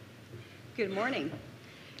 Good morning.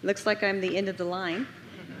 Looks like I'm the end of the line.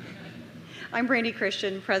 I'm Brandy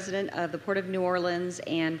Christian, president of the Port of New Orleans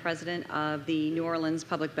and president of the New Orleans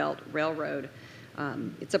Public Belt Railroad.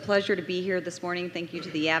 It's a pleasure to be here this morning. Thank you to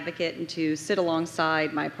the advocate and to sit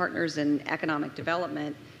alongside my partners in economic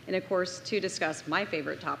development and, of course, to discuss my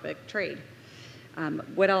favorite topic, trade.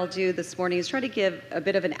 What I'll do this morning is try to give a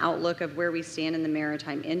bit of an outlook of where we stand in the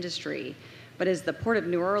maritime industry. But as the Port of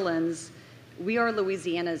New Orleans, we are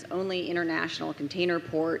Louisiana's only international container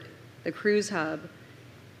port, the cruise hub,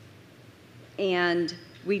 and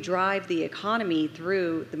we drive the economy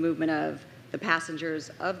through the movement of the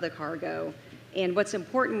passengers, of the cargo. And what's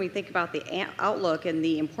important when we think about the outlook and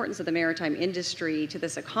the importance of the maritime industry to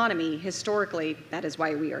this economy, historically, that is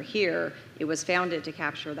why we are here. It was founded to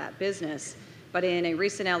capture that business. But in a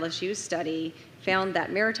recent LSU study, found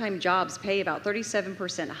that maritime jobs pay about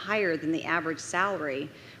 37% higher than the average salary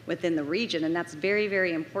within the region, and that's very,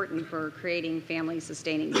 very important for creating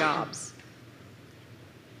family-sustaining jobs.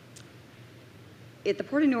 At the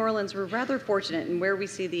Port of New Orleans, we're rather fortunate, and where we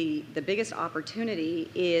see the biggest opportunity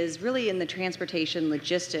is really in the transportation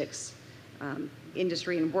logistics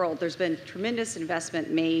industry and world. There's been tremendous investment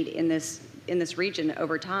made in this region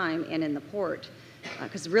over time and in the port,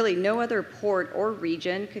 because really no other port or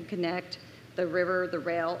region could connect the river, the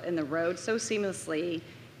rail, and the road so seamlessly,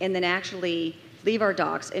 and then actually leave our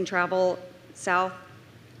docks and travel south,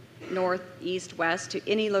 north, east, west to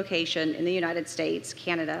any location in the United States,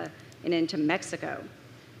 Canada, and into Mexico.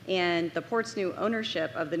 And the port's new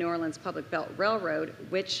ownership of the New Orleans Public Belt Railroad,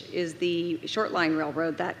 which is the short line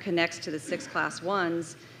railroad that connects to the 6 Class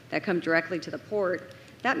 1s that come directly to the port,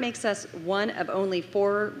 that makes us one of only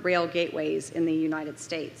 4 rail gateways in the United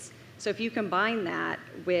States. So if you combine that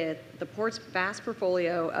with the port's vast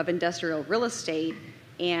portfolio of industrial real estate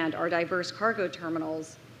and our diverse cargo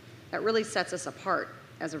terminals, that really sets us apart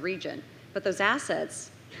as a region. But those assets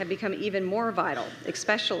have become even more vital,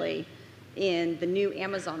 especially in the new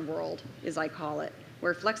Amazon world, as I call it,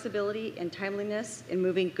 where flexibility and timeliness in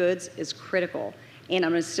moving goods is critical. And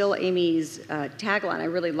I'm going to steal Amy's tagline, I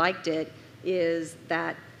really liked it, is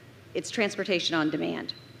that it's transportation on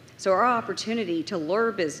demand. So our opportunity to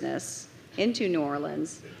lure business into New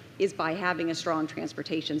Orleans is by having a strong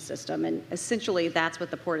transportation system. And essentially, that's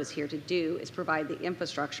what the port is here to do, is provide the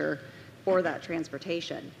infrastructure for that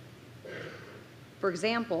transportation. For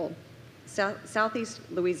example, Southeast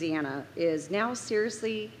Louisiana is now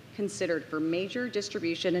seriously considered for major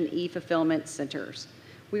distribution and e-fulfillment centers.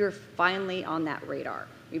 We are finally on that radar.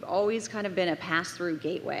 We've always kind of been a pass-through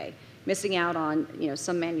gateway, missing out on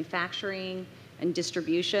some manufacturing and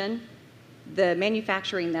distribution. The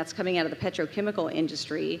manufacturing that's coming out of the petrochemical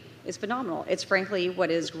industry is phenomenal. It's frankly what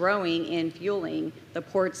is growing and fueling the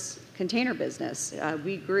port's container business.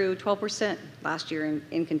 We grew 12% last year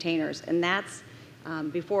in containers, and that's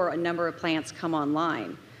before a number of plants come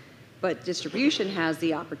online. But distribution has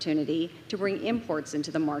the opportunity to bring imports into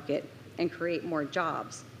the market and create more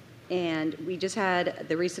jobs. And we just had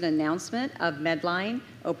the recent announcement of Medline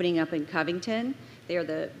opening up in Covington. They are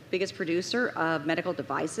the biggest producer of medical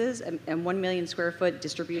devices and 1 million square foot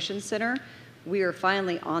distribution center. We are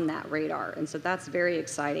finally on that radar. And so that's very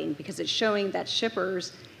exciting because it's showing that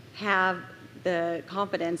shippers have the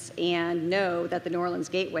confidence and know that the New Orleans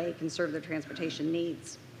Gateway can serve their transportation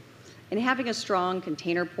needs. And having a strong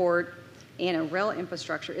container port and a rail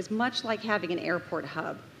infrastructure is much like having an airport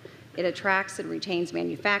hub. It attracts and retains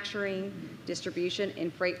manufacturing, distribution,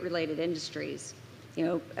 and freight-related industries.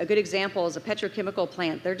 A good example is a petrochemical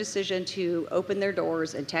plant. Their decision to open their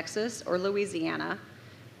doors in Texas or Louisiana,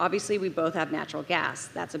 obviously we both have natural gas.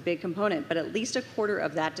 That's a big component, but at least a quarter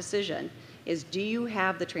of that decision is, do you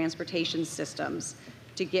have the transportation systems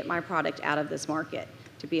to get my product out of this market,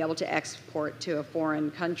 to be able to export to a foreign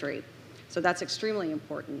country? So that's extremely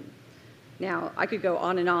important. Now, I could go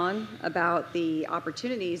on and on about the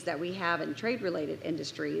opportunities that we have in trade-related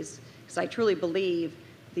industries, because I truly believe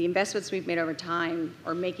the investments we've made over time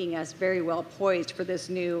are making us very well poised for this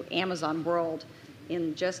new Amazon world in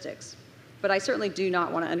logistics. But I certainly do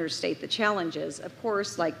not want to understate the challenges. Of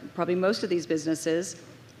course, like probably most of these businesses,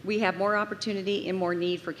 we have more opportunity and more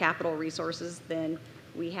need for capital resources than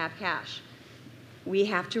we have cash. We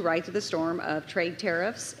have to ride through the storm of trade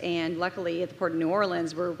tariffs, and luckily at the Port of New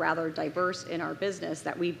Orleans, we're rather diverse in our business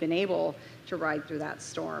that we've been able to ride through that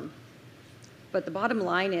storm. But the bottom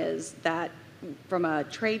line is that from a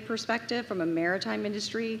trade perspective, from a maritime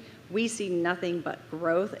industry, we see nothing but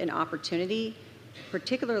growth and opportunity,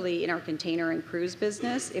 particularly in our container and cruise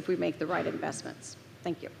business, if we make the right investments.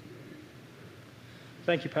 Thank you.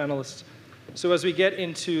 Thank you, panelists. So as we get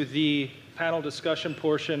into the panel discussion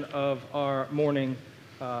portion of our morning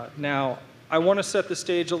now, I want to set the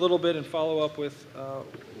stage a little bit and follow up with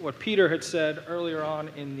what Peter had said earlier on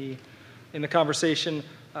in the conversation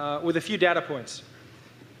with a few data points.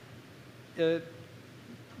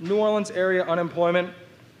 New Orleans area unemployment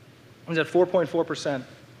is at 4.4%.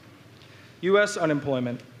 U.S.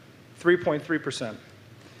 unemployment, 3.3%.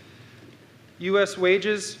 U.S.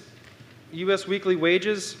 wages, U.S. weekly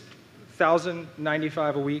wages,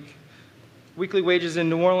 $1,095 a week. Weekly wages in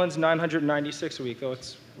New Orleans, $996 a week, though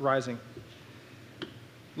it's rising.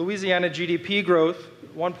 Louisiana GDP growth,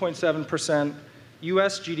 1.7%.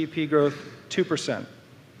 U.S. GDP growth, 2%.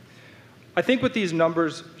 I think what these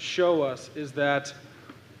numbers show us is that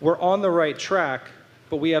we're on the right track,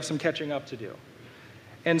 but we have some catching up to do.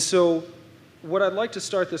 And so what I'd like to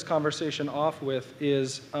start this conversation off with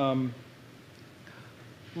is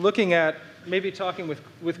looking at, maybe talking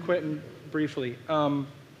with Quentin briefly.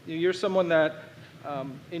 You're someone that,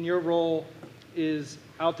 in your role, is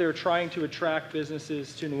out there trying to attract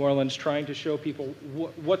businesses to New Orleans, trying to show people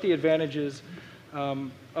what the advantages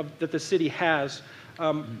that the city has.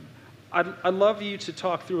 I'd love you to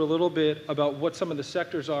talk through a little bit about what some of the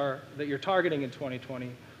sectors are that you're targeting in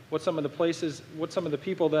 2020, what some of the places, what some of the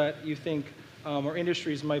people that you think or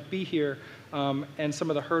industries might be here, and some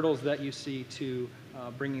of the hurdles that you see to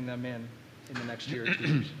bringing them in the next year or 2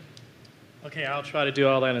 years. Okay, I'll try to do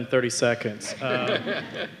all that in 30 seconds.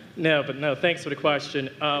 No, thanks for the question.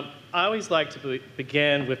 I always like to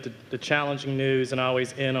begin with the challenging news and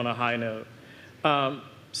always end on a high note.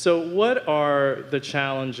 So what are the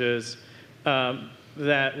challenges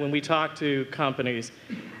that when we talk to companies,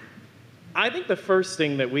 I think the first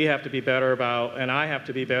thing that we have to be better about, and I have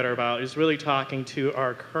to be better about, is really talking to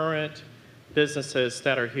our current businesses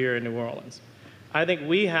that are here in New Orleans. I think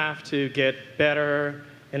we have to get better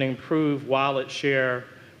and improve wallet share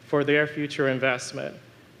for their future investment.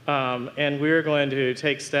 And we're going to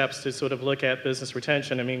take steps to sort of look at business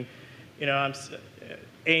retention. I mean,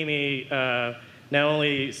 Amy not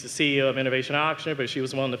only is the CEO of Innovation Auctioner, but she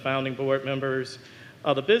was one of the founding board members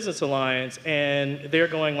of the Business Alliance, and they're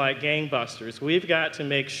going like gangbusters. We've got to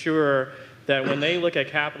make sure that when they look at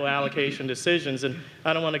capital allocation decisions, and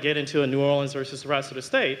I don't want to get into a New Orleans versus the rest of the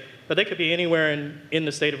state, but they could be anywhere in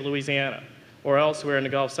the state of Louisiana or elsewhere in the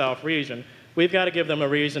Gulf South region. We've got to give them a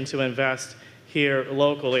reason to invest here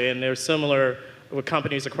locally, and there's similar with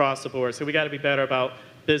companies across the board. So we got to be better about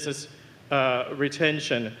business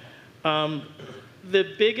retention.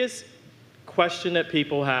 The biggest question that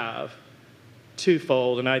people have,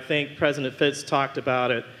 twofold, and I think President Fitz talked about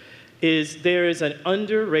it, is there is an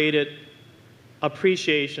underrated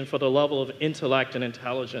appreciation for the level of intellect and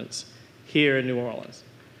intelligence here in New Orleans.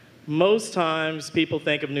 Most times people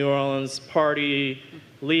think of New Orleans, party,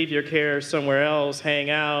 leave your cares somewhere else, hang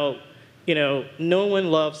out. No one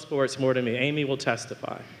loves sports more than me. Amy will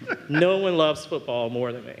testify. No one loves football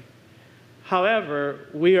more than me. However,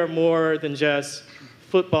 we are more than just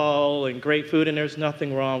football and great food, and there's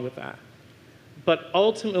nothing wrong with that. But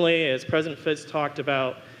ultimately, as President Fitz talked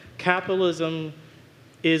about, capitalism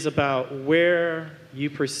is about where you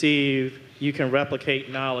perceive you can replicate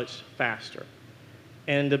knowledge faster.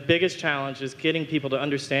 And the biggest challenge is getting people to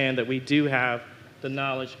understand that we do have the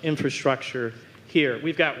knowledge infrastructure here.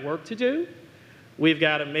 We've got work to do. We've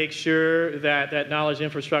got to make sure that that knowledge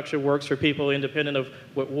infrastructure works for people independent of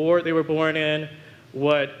what ward they were born in,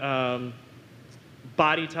 what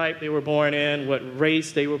body type they were born in, what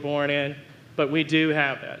race they were born in. But we do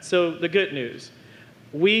have that. So the good news,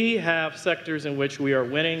 we have sectors in which we are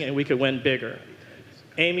winning and we could win bigger.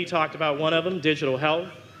 Amy talked about one of them, digital health.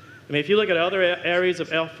 I mean, if you look at other areas of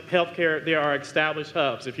healthcare, there are established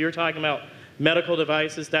hubs. If you're talking about medical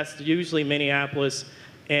devices, that's usually Minneapolis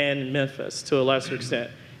and Memphis to a lesser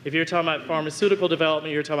extent. If you're talking about pharmaceutical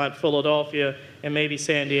development, you're talking about Philadelphia and maybe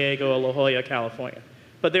San Diego or La Jolla, California.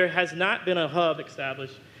 But there has not been a hub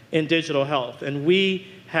established in digital health, and we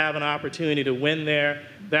have an opportunity to win there.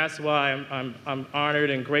 That's why I'm honored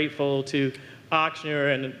and grateful to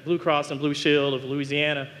Auctioner and Blue Cross and Blue Shield of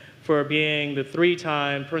Louisiana for being the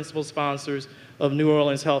 3-time principal sponsors of New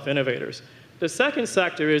Orleans Health Innovators. The second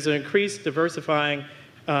sector is an increased diversifying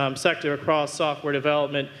sector across software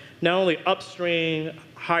development, not only upstream,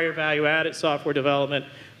 higher value-added software development,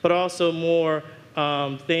 but also more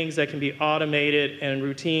things that can be automated and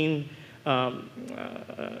routine,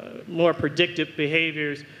 more predictive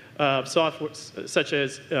behaviors, software such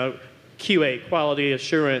as QA, quality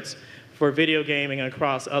assurance, for video gaming and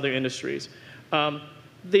across other industries.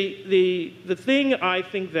 The thing I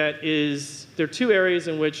think that is, there are 2 areas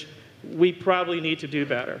in which we probably need to do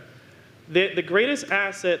better. The greatest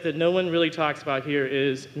asset that no one really talks about here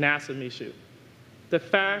is NASA Michoud. The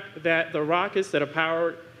fact that the rockets that have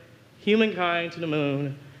powered humankind to the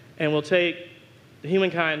moon and will take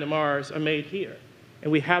humankind to Mars are made here.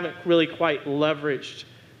 And we haven't really quite leveraged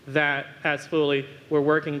that as fully. We're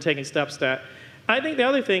working, taking steps that. I think the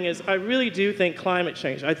other thing is I really do think climate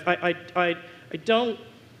change. I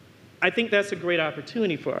think that's a great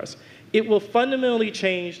opportunity for us. It will fundamentally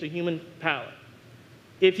change the human palate.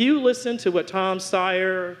 If you listen to what Tom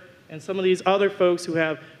Steyer and some of these other folks who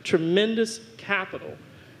have tremendous capital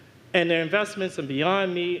and their investments in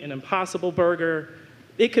Beyond Meat and Impossible Burger,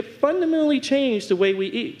 it could fundamentally change the way we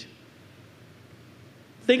eat.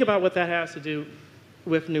 Think about what that has to do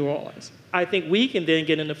with New Orleans. I think we can then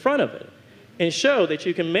get in the front of it and show that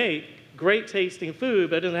you can make great tasting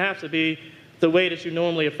food, but it doesn't have to be the way that you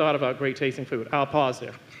normally have thought about great tasting food. I'll pause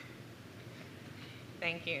there.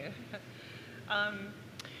 Thank you.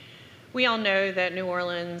 We all know that New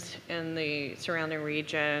Orleans and the surrounding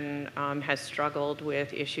region has struggled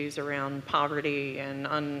with issues around poverty and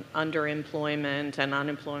underemployment and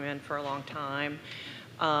unemployment for a long time.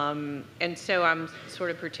 And so I'm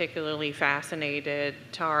sort of particularly fascinated,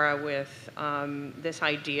 Tara, with this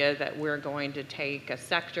idea that we're going to take a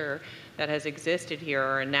sector that has existed here,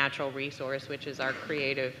 or a natural resource, which is our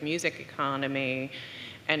creative music economy,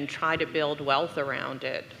 and try to build wealth around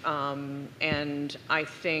it. And I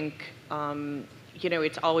think,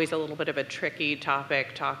 it's always a little bit of a tricky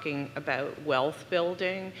topic talking about wealth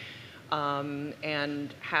building,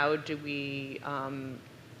 and how do we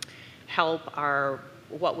help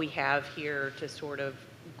what we have here to sort of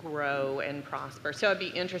grow and prosper. So I'd be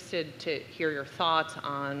interested to hear your thoughts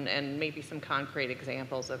on, and maybe some concrete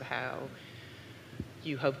examples of how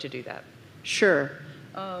you hope to do that. Sure.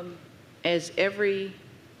 As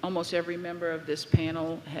almost every member of this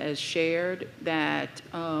panel has shared, that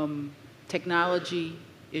technology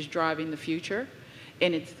is driving the future,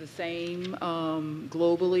 and it's the same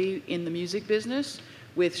globally in the music business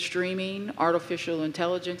with streaming, artificial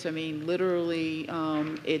intelligence. I mean, literally,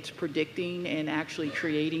 it's predicting and actually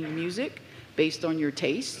creating music based on your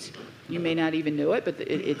tastes. You may not even know it, but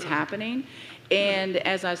it's happening. And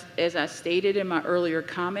as I stated in my earlier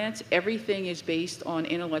comments, everything is based on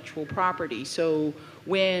intellectual property. So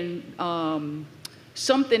when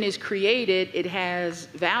something is created, it has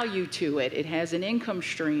value to it. It has an income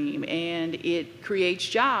stream, and it creates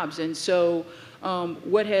jobs. And so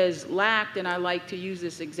what has lacked, and I like to use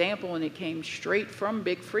this example, and it came straight from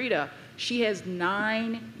Big Frida, she has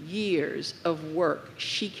 9 years of work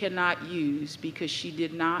she cannot use because she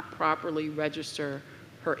did not properly register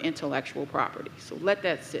her intellectual property. So let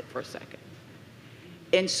that sit for a second.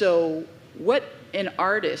 And so what an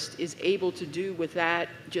artist is able to do with that,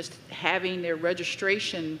 just having their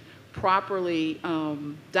registration properly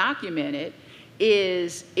documented,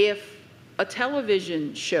 is if a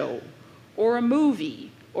television show or a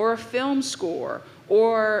movie or a film score,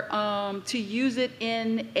 or to use it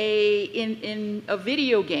in a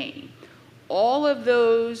video game, all of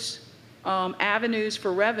those avenues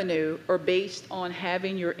for revenue are based on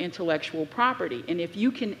having your intellectual property. And if you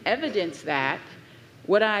can evidence that,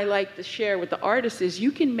 what I like to share with the artists is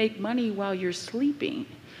you can make money while you're sleeping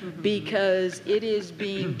because it is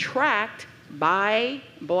being tracked by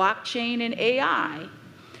blockchain and AI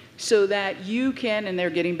so that you can, and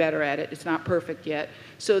they're getting better at it, it's not perfect yet,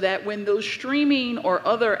 so that when those streaming or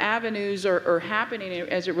other avenues are happening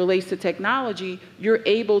as it relates to technology, you're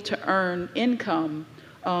able to earn income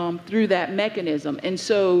through that mechanism. And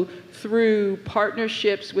so through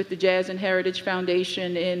partnerships with the Jazz and Heritage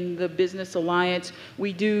Foundation and the Business Alliance,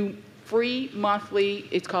 we do free monthly,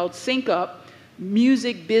 it's called Sync Up,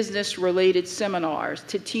 music business related seminars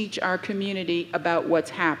to teach our community about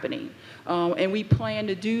what's happening. And we plan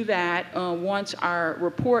to do that once our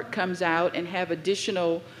report comes out and have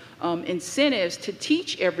additional incentives to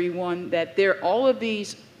teach everyone that there are all of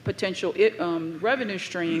these potential revenue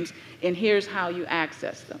streams, and here's how you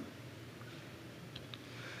access them.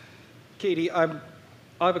 Katie, I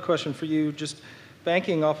have a question for you. Just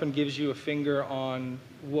banking often gives you a finger on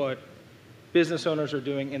what business owners are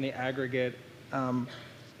doing in the aggregate.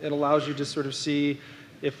 It allows you to sort of see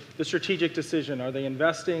if the strategic decision, are they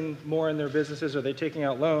investing more in their businesses? Are they taking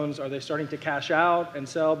out loans? Are they starting to cash out and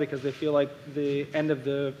sell because they feel like the end of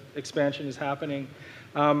the expansion is happening?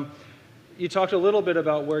 You talked a little bit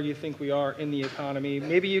about where you think we are in the economy.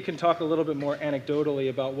 Maybe you can talk a little bit more anecdotally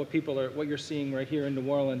about what you're seeing right here in New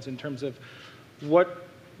Orleans in terms of what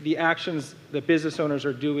the actions that business owners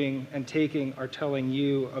are doing and taking are telling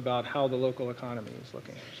you about how the local economy is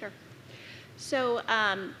looking. Sure. So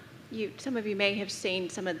some of you may have seen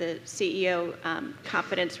some of the CEO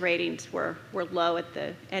confidence ratings were low at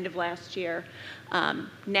the end of last year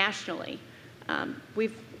nationally.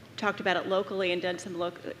 We've talked about it locally and done some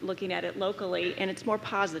looking at it locally, and it's more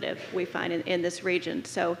positive, we find, in this region.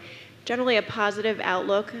 So generally a positive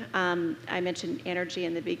outlook. I mentioned energy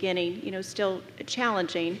in the beginning, still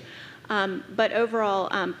challenging, but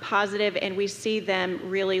overall positive, and we see them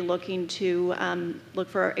really looking to look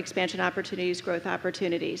for expansion opportunities, growth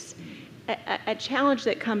opportunities. A challenge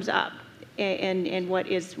that comes up, and what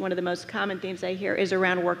is one of the most common themes I hear, is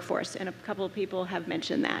around workforce, and a couple of people have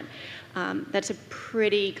mentioned that. That's a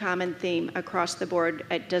pretty common theme across the board.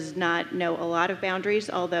 It does not know a lot of boundaries,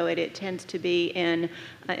 although it tends to be in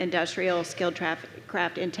industrial, skilled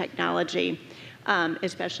craft, and technology,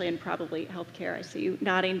 especially in probably healthcare. I see you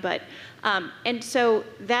nodding, but and so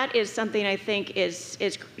that is something I think is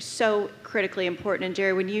so critically important. And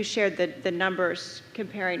Jerry, when you shared the numbers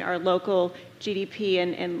comparing our local GDP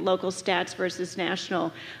and local stats versus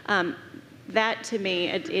national, that to me,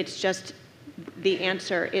 it's just the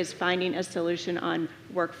answer is finding a solution on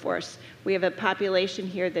workforce. We have a population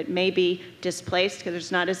here that may be displaced because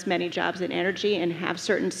there's not as many jobs in energy and have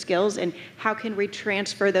certain skills, and how can we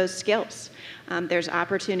transfer those skills? There's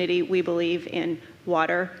opportunity, we believe, in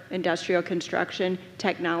water, industrial construction,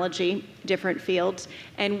 technology, different fields,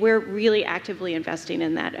 and we're really actively investing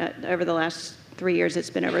in that. Over the last 3 years, it's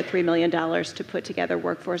been over $3 million to put together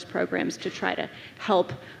workforce programs to try to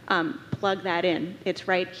help plug that in. It's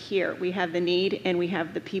right here. We have the need, and we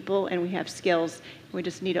have the people, and we have skills. We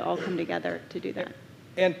just need to all come together to do that.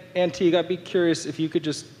 And Teague, I'd be curious if you could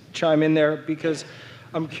just chime in there, because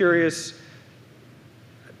I'm curious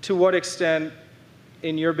to what extent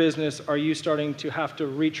in your business are you starting to have to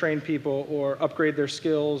retrain people or upgrade their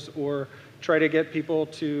skills or try to get people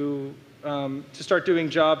to start doing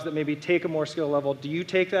jobs that maybe take a more skill level? Do you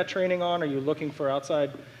take that training on? Are you looking for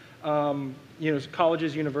outside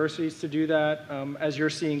colleges, universities to do that as you're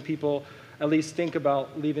seeing people at least think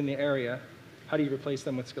about leaving the area, how do you replace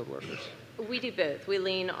them with skilled workers? We do both. We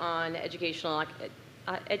lean on educational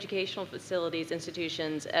facilities,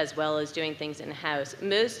 institutions, as well as doing things in-house.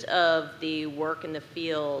 Most of the work in the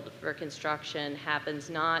field for construction happens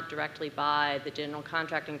not directly by the general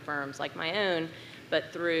contracting firms like my own,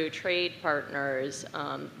 but through trade partners,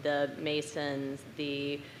 the masons,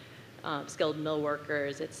 the skilled mill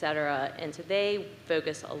workers, et cetera. And so they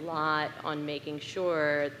focus a lot on making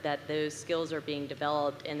sure that those skills are being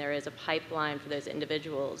developed and there is a pipeline for those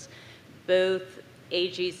individuals. Both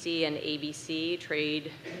AGC and ABC,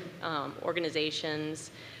 trade organizations,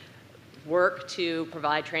 work to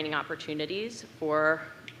provide training opportunities for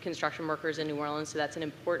construction workers in New Orleans, so that's an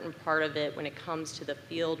important part of it when it comes to the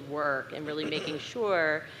field work and really making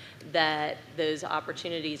sure that those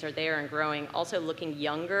opportunities are there and growing. Also looking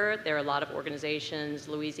younger, there are a lot of organizations,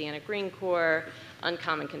 Louisiana Green Corps,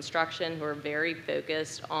 Uncommon Construction, who are very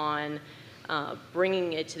focused on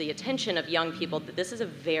bringing it to the attention of young people that this is a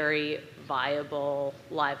very viable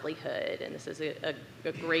livelihood and this is a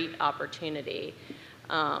great opportunity.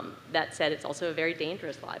 That said, it's also a very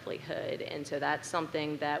dangerous livelihood, and so that's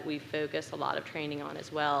something that we focus a lot of training on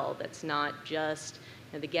as well. That's not just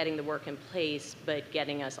the getting the work in place, but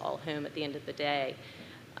getting us all home at the end of the day.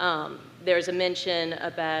 There's a mention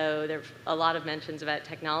about, there are a lot of mentions about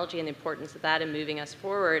technology and the importance of that in moving us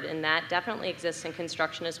forward, and that definitely exists in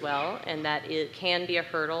construction as well, and that it can be a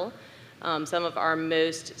hurdle. Some of our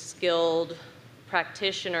most skilled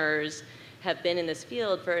practitioners have been in this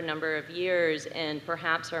field for a number of years and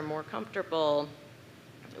perhaps are more comfortable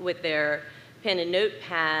with their pen and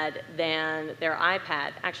notepad than their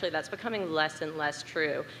iPad. Actually, that's becoming less and less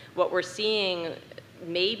true. What we're seeing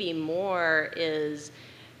maybe more is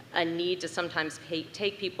a need to sometimes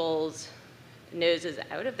take people's noses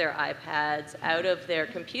out of their iPads, out of their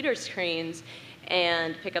computer screens,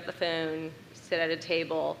 and pick up the phone, sit at a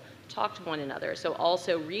table, talk to one another. So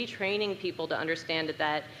also retraining people to understand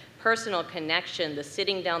that personal connection, the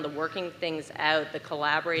sitting down, the working things out, the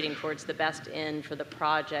collaborating towards the best end for the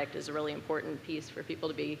project is a really important piece for people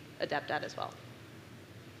to be adept at as well.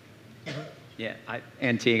 Yeah,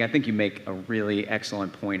 Antique, I think you make a really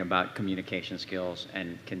excellent point about communication skills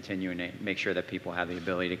and continuing to make sure that people have the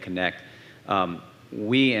ability to connect.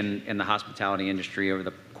 We in the hospitality industry over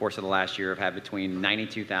the course of the last year have had between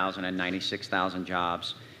 92,000 and 96,000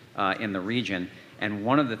 jobs in the region. And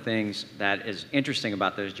one of the things that is interesting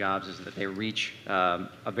about those jobs is that they reach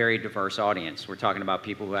a very diverse audience. We're talking about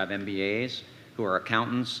people who have MBAs, who are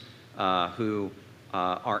accountants, who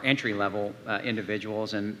are entry-level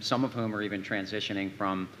individuals, and some of whom are even transitioning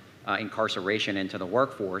from incarceration into the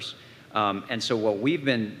workforce. And so what we've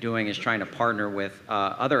been doing is trying to partner with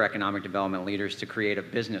other economic development leaders to create a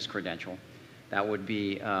business credential that would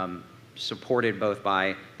be supported both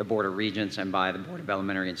by the Board of Regents and by the Board of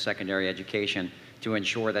Elementary and Secondary Education to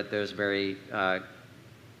ensure that those very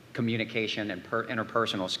communication and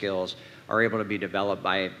interpersonal skills are able to be developed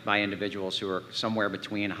by individuals who are somewhere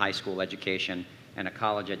between high school education and a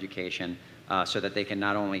college education, so that they can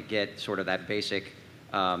not only get sort of that basic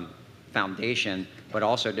foundation, but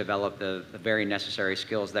also develop the very necessary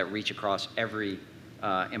skills that reach across every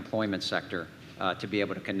employment sector to be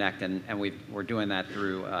able to connect. And we're doing that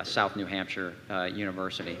through South New Hampshire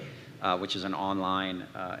University, which is an online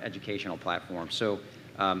educational platform. So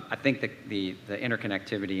I think that the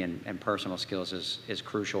interconnectivity and personal skills is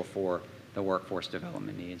crucial for the workforce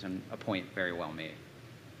development needs, and a point very well made.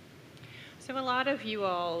 So a lot of you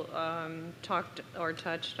all talked or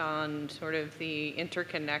touched on sort of the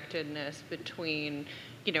interconnectedness between,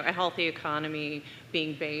 a healthy economy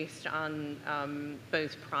being based on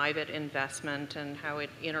both private investment and how it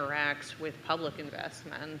interacts with public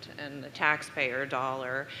investment and the taxpayer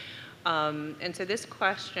dollar. And so this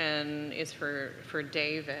question is for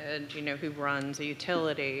David, who runs a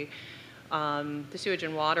utility. The Sewage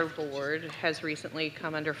and Water Board has recently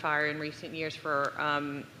come under fire in recent years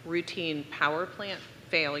for routine power plant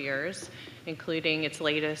failures, including its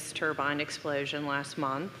latest turbine explosion last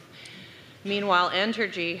month. Meanwhile,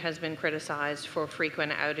 Entergy has been criticized for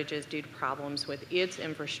frequent outages due to problems with its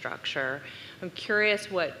infrastructure. I'm curious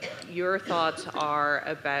what your thoughts are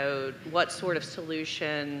about what sort of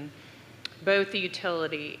solution both the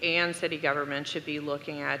utility and city government should be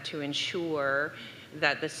looking at to ensure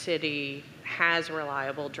that the city has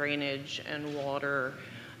reliable drainage and water,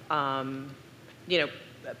 power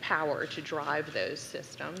to drive those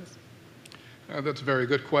systems. That's a very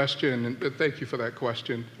good question, and thank you for that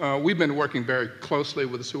question. We've been working very closely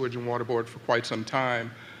with the Sewage and Water Board for quite some time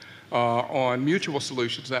on mutual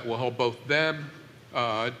solutions that will help both them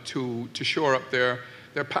to shore up their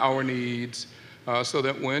power needs, so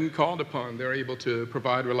that when called upon, they're able to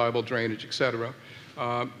provide reliable drainage, et cetera.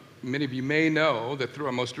 Many of you may know that through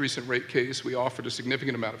our most recent rate case, we offered a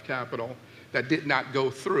significant amount of capital that did not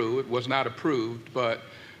go through. It was not approved, but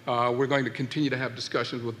we're going to continue to have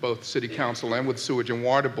discussions with both City Council and with Sewage and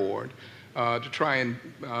Water Board to try and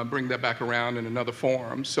bring that back around in another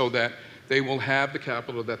forum so that they will have the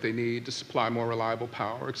capital that they need to supply more reliable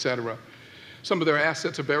power, et cetera. Some of their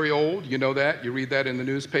assets are very old. You know that. You read that in the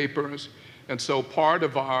newspapers. And so part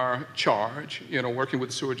of our charge, working with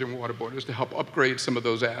the Sewage and Water Board, is to help upgrade some of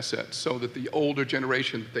those assets so that the older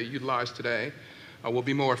generation that they utilize today will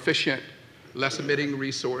be more efficient, less emitting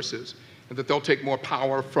resources, and that they'll take more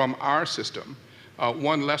power from our system.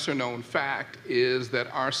 One lesser known fact is that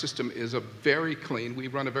our system is we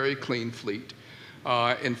run a very clean fleet.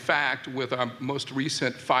 In fact, with our most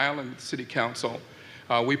recent filing with City Council,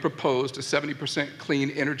 we proposed a 70% clean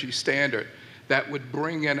energy standard that would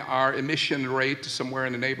bring in our emission rate to somewhere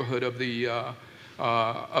in the neighborhood of the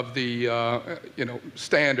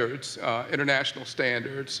standards, international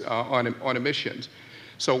standards on emissions.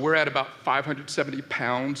 So we're at about 570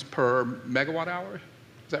 pounds per megawatt hour.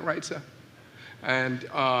 Is that right, Seth? And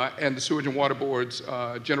the Sewage and Water Board's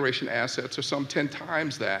generation assets are some 10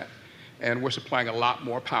 times that, and we're supplying a lot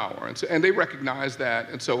more power. And they recognize that.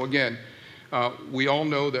 And so again, we all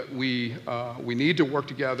know that we need to work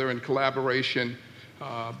together in collaboration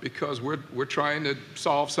because we're trying to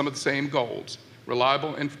solve some of the same goals.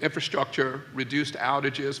 Reliable infrastructure, reduced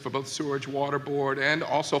outages for both Sewage Water Board and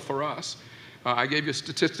also for us. I gave you a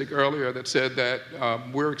statistic earlier that said that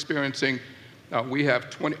we're experiencing, we have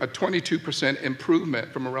a 22%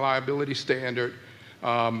 improvement from a reliability standard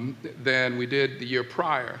than we did the year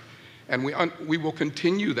prior. And we will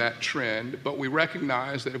continue that trend, but we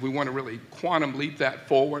recognize that if we want to really quantum leap that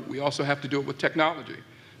forward, we also have to do it with technology.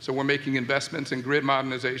 So we're making investments in grid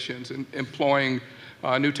modernizations and employing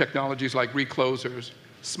new technologies like reclosers,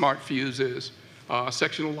 smart fuses,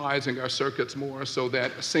 sectionalizing our circuits more so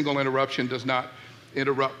that a single interruption does not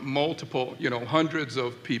interrupt multiple, hundreds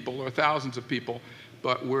of people or thousands of people,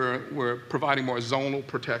 but we're providing more zonal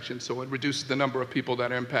protection so it reduces the number of people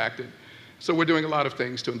that are impacted. So we're doing a lot of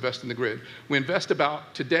things to invest in the grid. We invest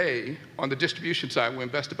today, on the distribution side, we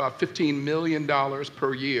invest about $15 million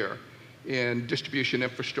per year in distribution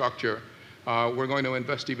infrastructure. We're going to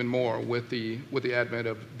invest even more with the advent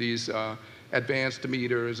of these advanced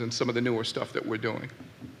meters and some of the newer stuff that we're doing.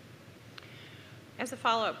 As a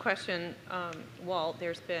follow-up question, Walt,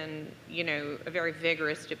 there's been, a very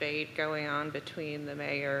vigorous debate going on between the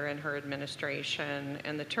mayor and her administration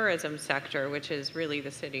and the tourism sector, which is really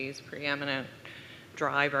the city's preeminent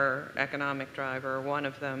driver, economic driver, one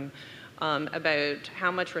of them, about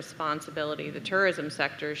how much responsibility the tourism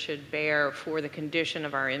sector should bear for the condition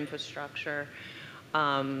of our infrastructure.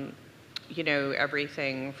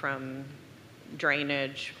 Everything from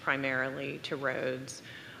drainage primarily to roads,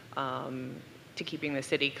 to keeping the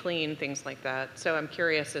city clean, things like that. So I'm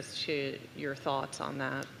curious as to your thoughts on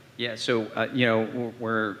that. Yeah, so,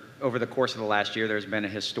 we're, over the course of the last year, there's been a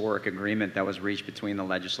historic agreement that was reached between the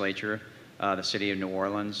legislature, the city of New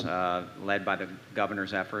Orleans, led by the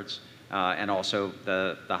governor's efforts, and also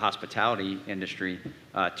the hospitality industry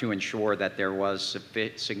to ensure that there was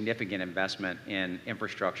significant investment in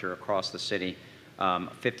infrastructure across the city.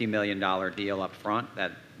 $50 million deal up front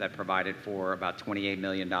that provided for about $28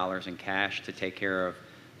 million in cash to take care of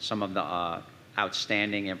some of the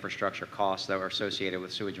outstanding infrastructure costs that were associated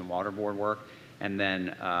with Sewage and Water Board work. And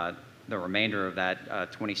then the remainder of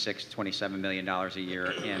that, $27 million a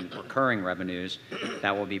year in recurring revenues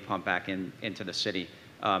that will be pumped back into the city.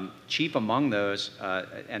 Chief among those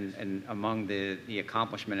and among the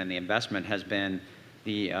accomplishment and the investment has been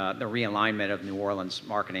the realignment of New Orleans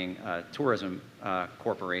Marketing Tourism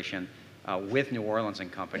Corporation with New Orleans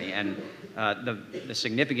and Company. And the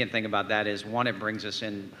significant thing about that is, one, it brings us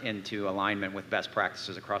into alignment with best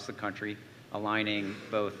practices across the country, aligning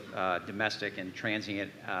both domestic and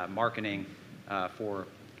transient marketing for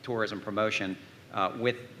tourism promotion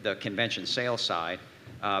with the convention sales side.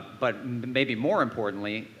 But maybe more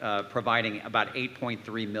importantly, providing about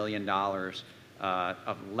 $8.3 million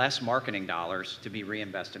of less marketing dollars to be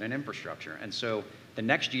reinvested in infrastructure. And so the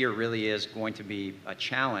next year really is going to be a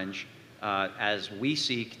challenge as we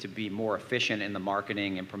seek to be more efficient in the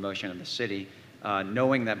marketing and promotion of the city,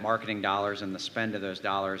 knowing that marketing dollars and the spend of those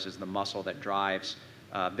dollars is the muscle that drives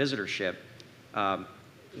visitorship.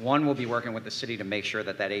 One, we'll be working with the city to make sure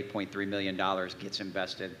that that $8.3 million gets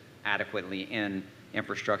invested adequately in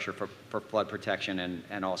infrastructure for flood protection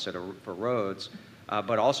and also for roads,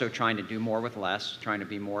 but also trying to do more with less, trying to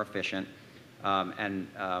be more efficient, and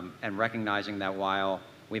recognizing that while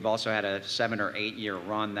We've also had a 7 or 8 year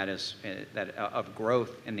run of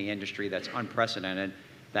growth in the industry that's unprecedented,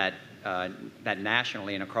 that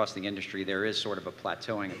nationally and across the industry there is sort of a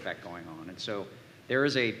plateauing effect going on. And so there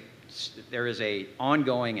is a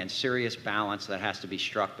ongoing and serious balance that has to be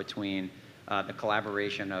struck between the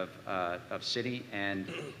collaboration of city and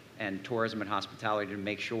tourism and hospitality to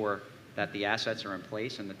make sure that the assets are in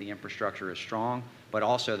place and that the infrastructure is strong, but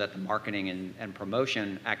also that the marketing and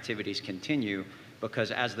promotion activities continue,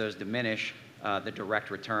 because as those diminish, the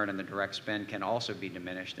direct return and the direct spend can also be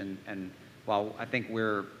diminished. And while I think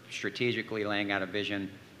we're strategically laying out a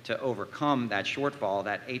vision to overcome that shortfall,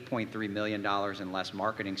 that $8.3 million in less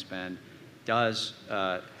marketing spend does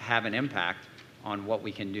have an impact on what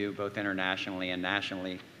we can do both internationally and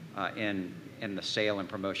nationally in the sale and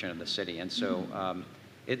promotion of the city. And so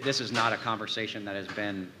this is not a conversation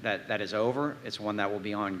that is over. It's one that will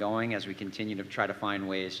be ongoing as we continue to try to find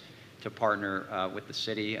ways to partner with the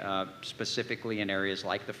city, specifically in areas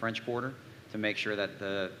like the French Quarter, to make sure that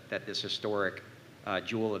this historic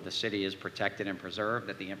jewel of the city is protected and preserved,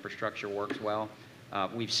 that the infrastructure works well.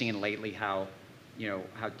 We've seen lately how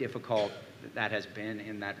difficult that has been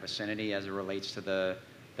in that vicinity as it relates to the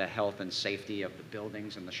health and safety of the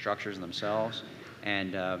buildings and the structures themselves.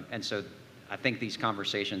 And so I think these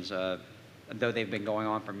conversations, though they've been going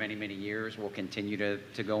on for many, many years, will continue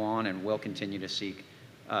to go on, and will continue to seek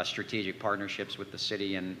strategic partnerships with the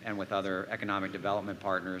city and with other economic development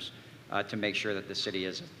partners to make sure that the city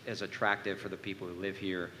is as attractive for the people who live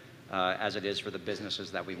here as it is for the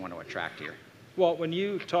businesses that we want to attract here. Walt, when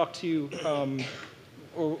you talk to,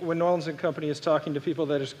 or when New Orleans & Company is talking to people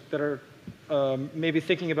that are maybe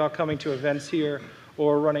thinking about coming to events here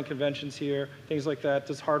or running conventions here, things like that,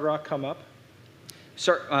 does Hard Rock come up?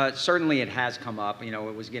 Certainly it has come up. You know,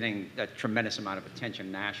 it was getting a tremendous amount of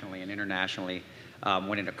attention nationally and internationally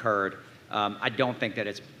when it occurred. I don't think that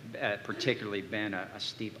it's particularly been a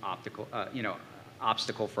steep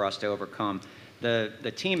obstacle for us to overcome.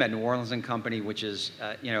 The team at New Orleans & Company, which is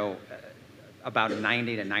about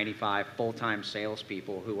 90 to 95 full-time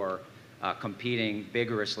salespeople who are competing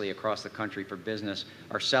vigorously across the country for business,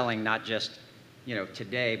 are selling not just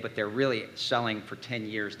today, but they're really selling for 10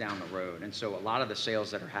 years down the road. And so a lot of the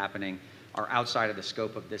sales that are happening are outside of the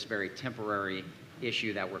scope of this very temporary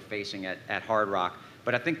issue that we're facing at Hard Rock.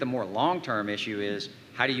 But I think the more long-term issue is,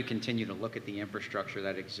 how do you continue to look at the infrastructure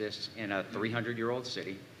that exists in a 300-year-old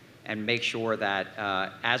city and make sure that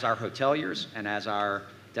as our hoteliers and as our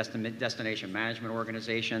destination management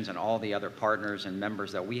organizations and all the other partners and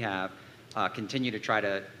members that we have continue to try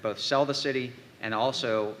to both sell the city and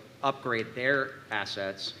also upgrade their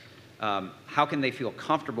assets, how can they feel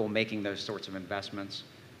comfortable making those sorts of investments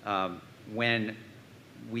when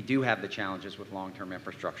we do have the challenges with long-term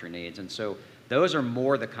infrastructure needs? And so those are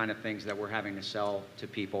more the kind of things that we're having to sell to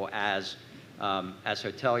people as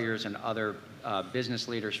hoteliers and other business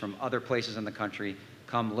leaders from other places in the country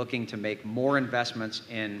come looking to make more investments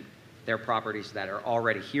in their properties that are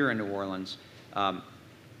already here in New Orleans.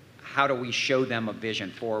 How do we show them a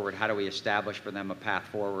vision forward? How do we establish for them a path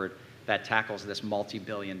forward that tackles this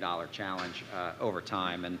multi-billion-dollar challenge over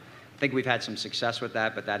time? And I think we've had some success with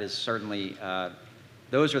that, but that is certainly,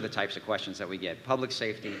 those are the types of questions that we get: public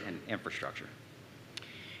safety and infrastructure.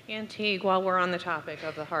 Antigua, while we're on the topic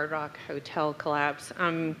of the Hard Rock Hotel collapse,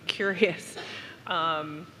 I'm curious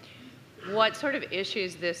what sort of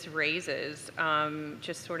issues this raises,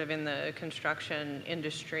 just sort of in the construction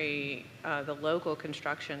industry, the local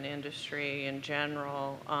construction industry in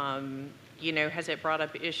general. Has it brought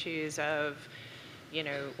up issues of,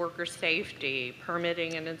 worker safety,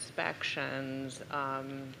 permitting and inspections,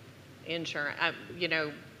 insurance?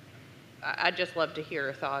 I'd just love to hear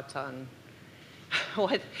your thoughts on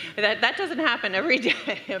what that doesn't happen every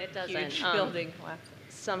day. It doesn't. Huge building collapse.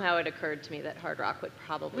 Somehow it occurred to me that Hard Rock would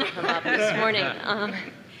probably come up this morning.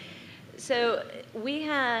 So we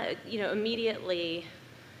had, immediately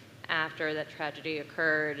after that tragedy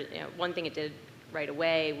occurred, one thing it did right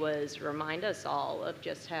away was remind us all of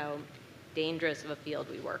just how dangerous of a field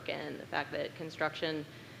we work in. The fact that construction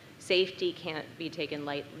safety can't be taken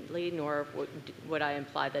lightly, nor would I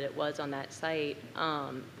imply that it was on that site.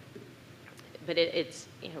 But it's,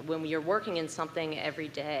 when you're working in something every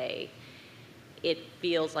day, it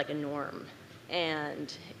feels like a norm.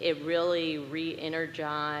 And it really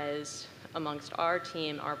re-energized amongst our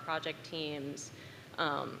team, our project teams,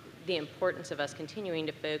 the importance of us continuing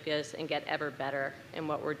to focus and get ever better in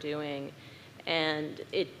what we're doing. And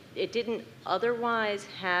it didn't otherwise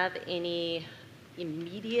have any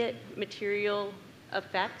immediate material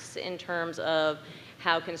effects in terms of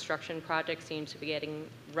how construction projects seem to be getting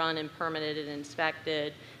run and permitted and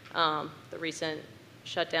inspected. The recent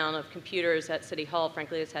shutdown of computers at City Hall,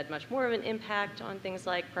 frankly, has had much more of an impact on things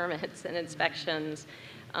like permits and inspections.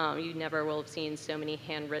 You never will have seen so many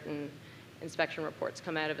handwritten inspection reports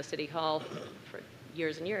come out of a City Hall for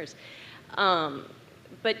years and years.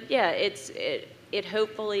 But yeah, it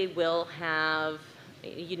hopefully will have,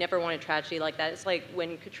 you never want a tragedy like that. It's like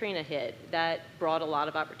when Katrina hit, that brought a lot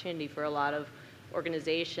of opportunity for a lot of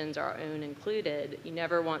organizations, our own included. You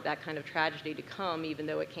never want that kind of tragedy to come, even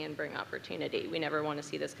though it can bring opportunity. We never want to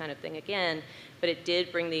see this kind of thing again, but it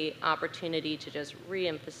did bring the opportunity to just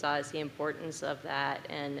re-emphasize the importance of that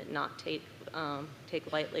and not take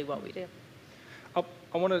lightly what we do.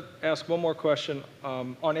 I want to ask one more question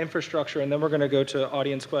on infrastructure, and then we're going to go to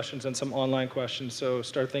audience questions and some online questions. So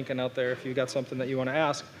start thinking out there if you got something that you want to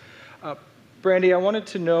ask. Brandy, I wanted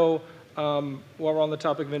to know, while we're on the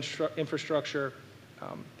topic of infrastructure,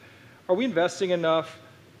 are we investing enough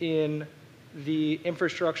in the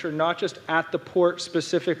infrastructure, not just at the port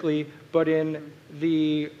specifically, but in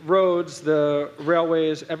the roads, the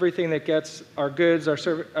railways, everything that gets our goods,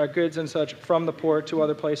 our goods and such from the port to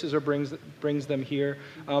other places or brings them here?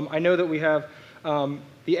 I know that we have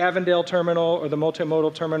the Avondale terminal or the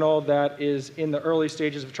multimodal terminal that is in the early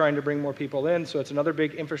stages of trying to bring more people in, so it's another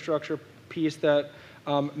big infrastructure piece that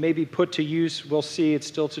may be put to use. We'll see. It's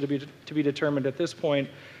still to be determined at this point.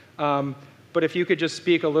 But if you could just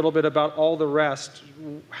speak a little bit about all the rest,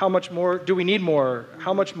 how much more, do we need more?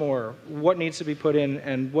 How much more? What needs to be put in,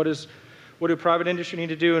 and what do private industry need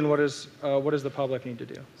to do, and what does the public need to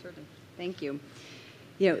do? Certainly. Thank you.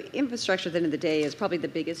 You know, infrastructure at the end of the day is probably the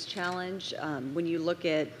biggest challenge. When you look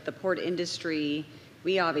at the port industry,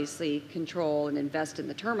 we obviously control and invest in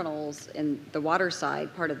the terminals and the water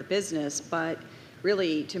side part of the business, but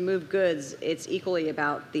really to move goods, it's equally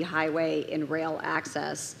about the highway and rail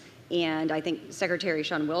access. And I think Secretary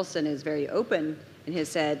Sean Wilson is very open and has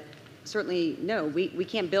said, certainly, no, we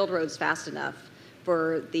can't build roads fast enough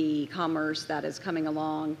for the commerce that is coming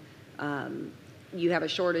along. You have a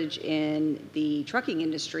shortage in the trucking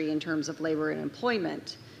industry in terms of labor and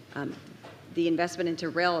employment. The investment into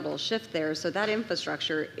rail, it'll shift there. So that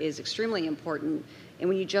infrastructure is extremely important. And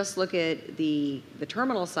when you just look at the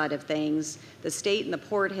terminal side of things, the state and the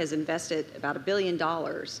port has invested about $1 billion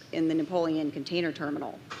in the Napoleon container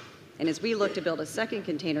terminal. And as we look to build a second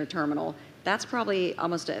container terminal, that's probably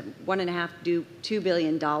almost a $1.5 to $2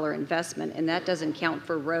 billion investment, and that doesn't count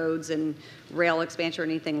for roads and rail expansion or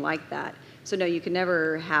anything like that. So no, you can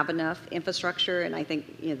never have enough infrastructure, and I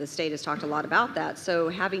think the state has talked a lot about that. So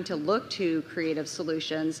having to look to creative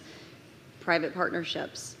solutions, private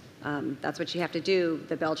partnerships, that's what you have to do.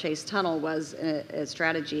 The Belle Chase Tunnel was a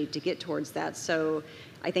strategy to get towards that. So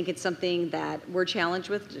I think it's something that we're challenged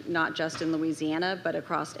with, not just in Louisiana, but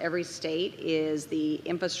across every state, is the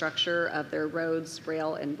infrastructure of their roads,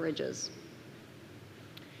 rail, and bridges.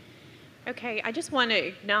 Okay, I just want to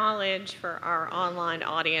acknowledge for our online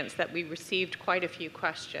audience that we received quite a few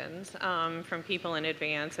questions from people in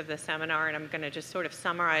advance of the seminar, and I'm going to just sort of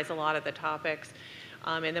summarize a lot of the topics,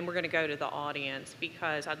 and then we're going to go to the audience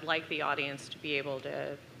because I'd like the audience to be able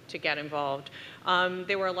to get involved.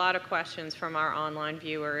 There were a lot of questions from our online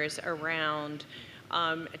viewers around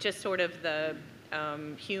just sort of the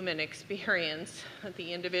human experience,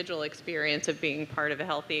 the individual experience of being part of a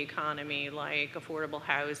healthy economy, like affordable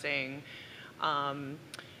housing,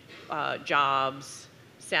 jobs,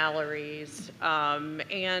 salaries,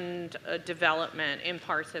 and development in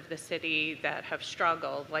parts of the city that have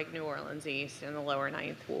struggled, like New Orleans East and the lower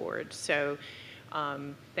Ninth Ward. So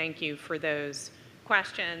thank you for those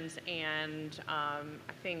questions, and I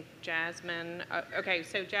think Jasmine, okay,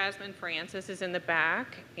 so Jasmine Francis is in the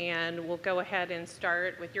back, and we'll go ahead and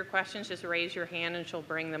start with your questions. Just raise your hand and she'll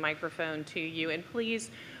bring the microphone to you, and please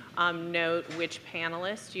note which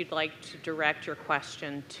panelist you'd like to direct your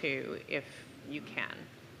question to, if you can.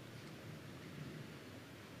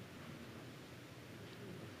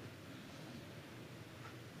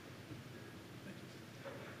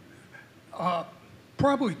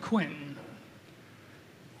 Probably Quentin.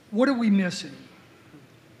 What are we missing?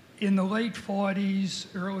 In the late 40s,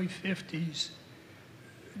 early 50s,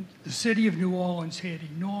 the city of New Orleans had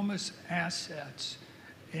enormous assets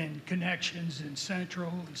and connections in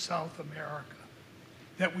Central and South America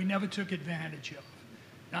that we never took advantage of.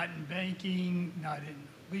 Not in banking, not in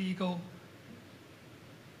legal.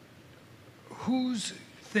 Who's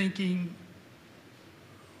thinking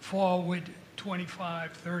forward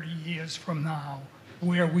 25, 30 years from now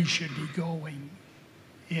where we should be going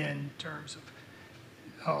in terms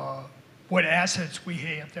of what assets we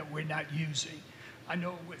have that we're not using? I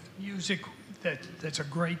know with music that's a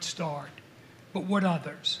great start, but what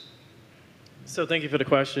others? So thank you for the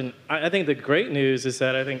question. I think the great news is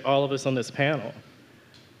that I think all of us on this panel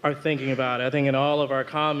are thinking about it. I think in all of our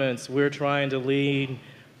comments, we're trying to lean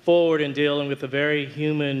forward in dealing with the very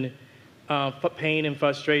human pain and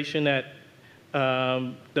frustration that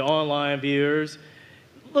the online viewers.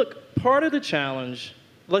 Look, part of the challenge,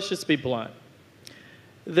 let's just be blunt.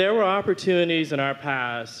 There were opportunities in our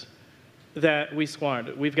past that we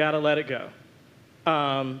squandered. We've got to let it go.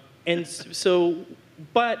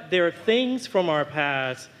 But there are things from our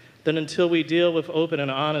past that until we deal with open and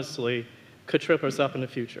honestly could trip us up in the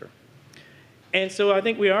future. And so I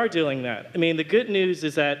think we are doing that. I mean, the good news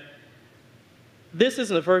is that this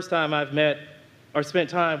isn't the first time I've met or spent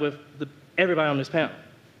time with everybody on this panel.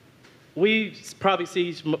 We probably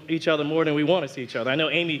see each other more than we want to see each other. I know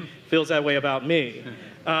Amy feels that way about me.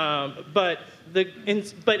 But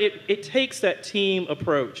it takes that team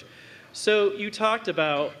approach. So you talked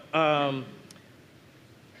about,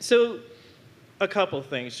 so a couple of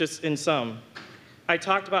things, just in sum. I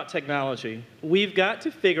talked about technology. We've got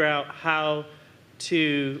to figure out how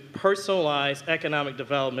to personalize economic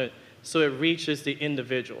development so it reaches the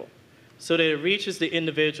individual. So that it reaches the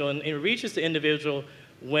individual, and it reaches the individual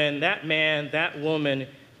when that man, that woman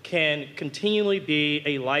can continually be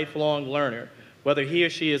a lifelong learner, whether he or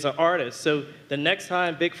she is an artist. So the next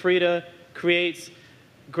time Big Frida creates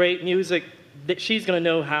great music, she's going to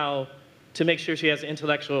know how to make sure she has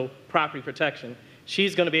intellectual property protection.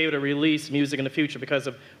 She's going to be able to release music in the future because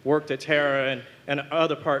of work that Tara and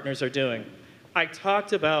other partners are doing. I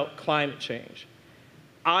talked about climate change.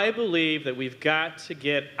 I believe that we've got to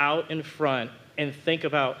get out in front and think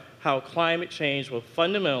about how climate change will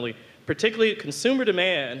fundamentally, particularly consumer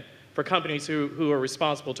demand for companies who are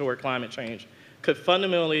responsible toward climate change, could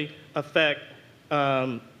fundamentally affect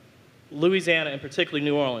Louisiana and particularly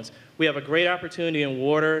New Orleans. We have a great opportunity in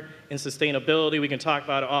water and sustainability. We can talk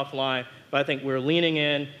about it offline, but I think we're leaning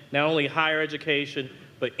in, not only higher education,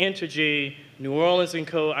 but Entergy, New Orleans &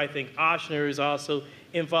 Co. I think Ochsner is also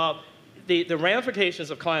involved. The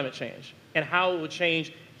ramifications of climate change and how it will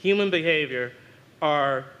change human behavior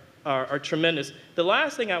are tremendous. The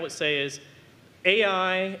last thing I would say is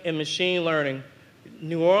AI and machine learning.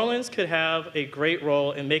 New Orleans could have a great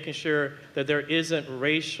role in making sure that there isn't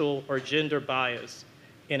racial or gender bias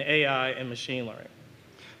in AI and machine learning.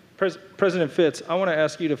 President Fitz, I want to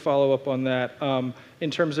ask you to follow up on that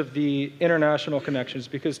in terms of the international connections,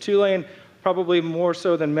 because Tulane, probably more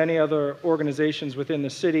so than many other organizations within the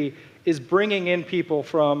city, is bringing in people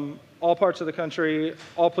from all parts of the country,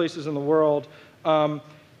 all places in the world.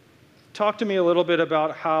 Talk to me a little bit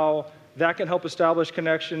about how that can help establish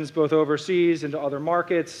connections both overseas into other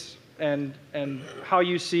markets, and how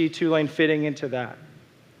you see Tulane fitting into that.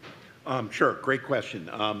 Sure, great question.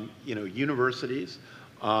 Universities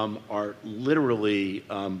are literally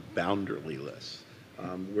boundaryless.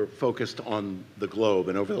 We're focused on the globe,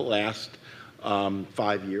 and over the last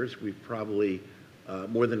 5 years, we've probably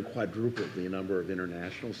more than quadrupled the number of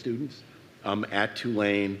international students at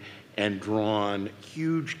Tulane and drawn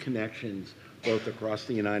huge connections both across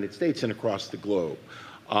the United States and across the globe.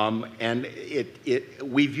 And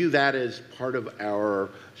we view that as part of our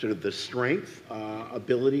sort of the strength,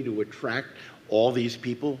 ability to attract all these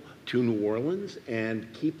people to New Orleans and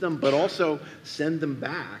keep them, but also send them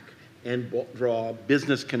back and draw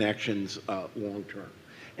business connections long term.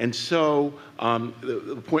 And so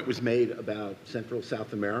the point was made about Central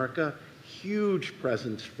South America, huge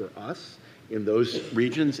presence for us in those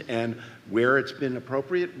regions, and where it's been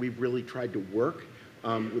appropriate, we've really tried to work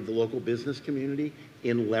with the local business community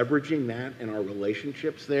in leveraging that and our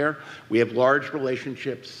relationships there. We have large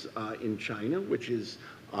relationships in China, which is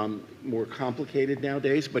more complicated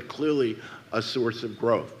nowadays, but clearly a source of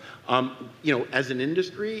growth. As an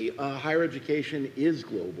industry, higher education is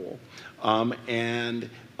global, and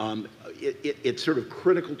it's sort of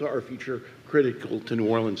critical to our future, critical to New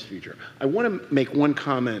Orleans' future. I want to make one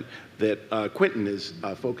comment that Quentin is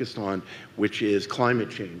focused on, which is climate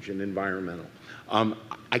change and environmental.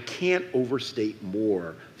 I can't overstate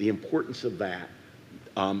more the importance of that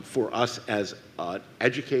for us as an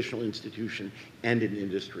educational institution and an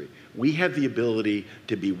industry. We have the ability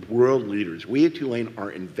to be world leaders. We at Tulane are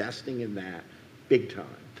investing in that big time.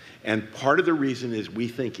 And part of the reason is we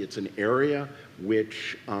think it's an area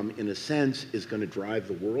which, in a sense, is going to drive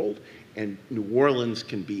the world, and New Orleans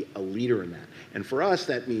can be a leader in that. And for us,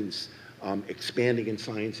 that means expanding in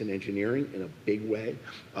science and engineering in a big way.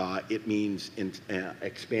 It means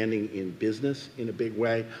expanding in business in a big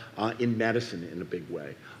way, in medicine in a big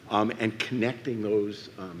way, and connecting those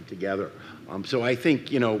together. So I think,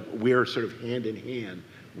 we're sort of hand in hand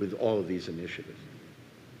with all of these initiatives.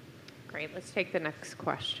 Great. Let's take the next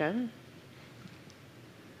question.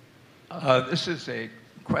 This is a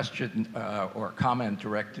question or comment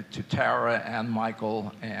directed to Tara and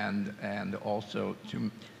Michael and also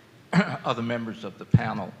to other members of the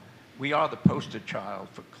panel. We are the poster child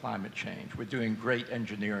for climate change. We're doing great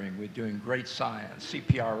engineering. We're doing great science.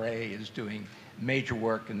 CPRA is doing major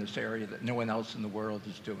work in this area that no one else in the world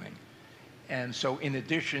is doing. And so in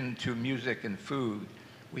addition to music and food,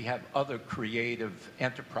 we have other creative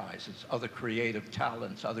enterprises, other creative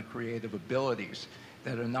talents, other creative abilities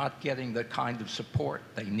that are not getting the kind of support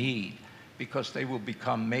they need because they will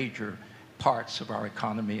become major parts of our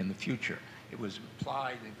economy in the future. It was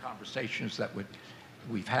implied in conversations that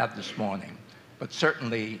we've had this morning, but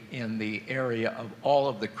certainly in the area of all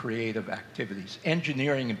of the creative activities,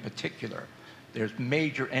 engineering in particular. There's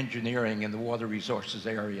major engineering in the water resources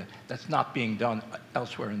area that's not being done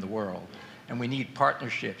elsewhere in the world. And we need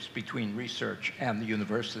partnerships between research and the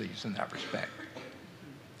universities in that respect.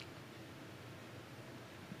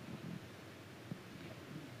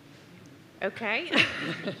 Okay.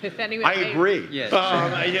 If anyone I agree. Yes.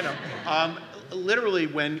 Literally,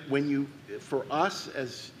 when you, for us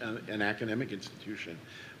as an academic institution,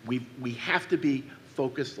 we have to be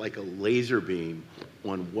focused like a laser beam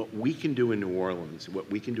on what we can do in New Orleans, what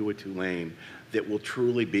we can do at Tulane, that will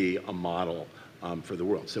truly be a model for the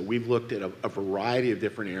world. So we've looked at a variety of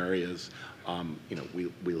different areas.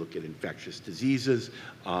 We look at infectious diseases,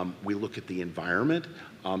 we look at the environment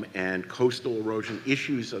and coastal erosion,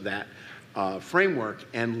 issues of that framework,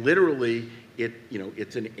 and literally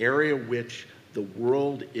it's an area which the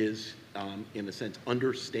world is, in a sense,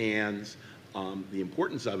 understands the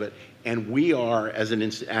importance of it, and we are, as an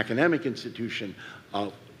academic institution,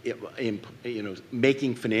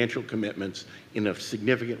 making financial commitments in a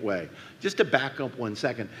significant way. Just to back up 1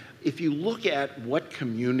 second, if you look at what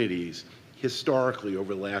communities historically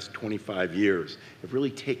over the last 25 years have really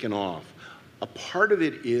taken off, a part of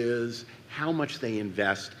it is how much they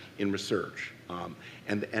invest in research.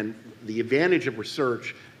 And the advantage of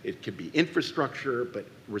research, it could be infrastructure, but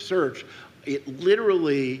research, it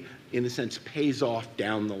literally, in a sense, pays off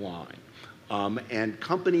down the line. And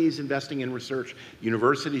companies investing in research,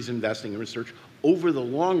 universities investing in research, over the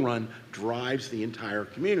long run drives the entire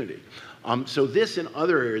community. So this and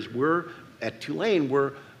other areas, we're at Tulane,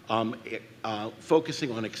 we're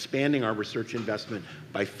focusing on expanding our research investment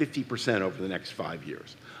by 50% over the next 5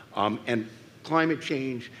 years. And climate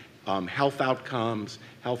change, health outcomes,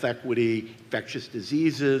 health equity, infectious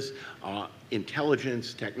diseases,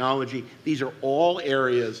 intelligence, technology, these are all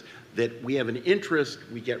areas that we have an interest,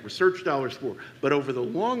 we get research dollars for, but over the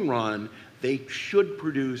long run, they should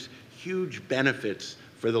produce huge benefits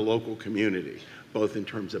for the local community, both in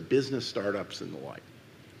terms of business startups and the like.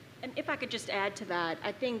 And if I could just add to that,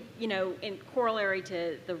 I think, in corollary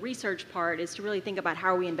to the research part is to really think about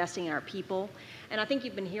how are we investing in our people. And I think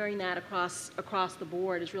you've been hearing that across the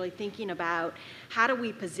board, is really thinking about how do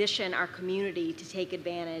we position our community to take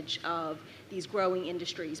advantage of these growing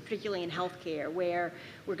industries, particularly in healthcare, where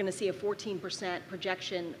we're going to see a 14%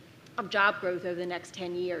 projection of job growth over the next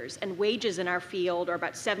 10 years, and wages in our field are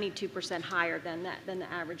about 72% higher than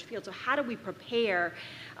the average field. So how do we prepare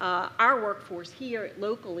our workforce here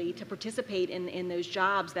locally to participate in those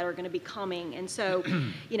jobs that are going to be coming? And so,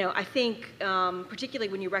 I think particularly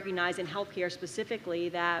when you recognize in healthcare specifically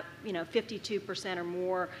that 52% or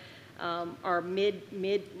more are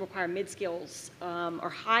require mid skills or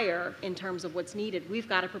higher in terms of what's needed, we've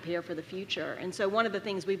got to prepare for the future. And so one of the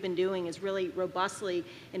things we've been doing is really robustly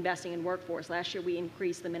investing in workforce. Last year we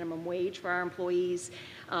increased the minimum wage for our employees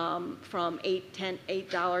from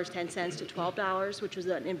 $8.10 to $12, which was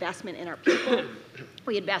an investment in our people.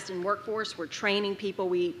 We invest in workforce, we're training people,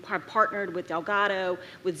 we have partnered with Delgado,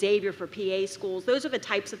 with Xavier for PA schools. Those are the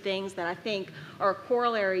types of things that I think are a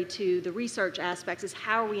corollary to the research aspects, is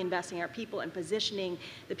how are we investing our people and positioning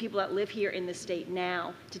the people that live here in the state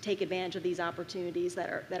now to take advantage of these opportunities that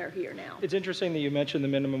are here now. It's interesting that you mentioned the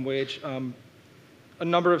minimum wage. A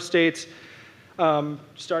number of states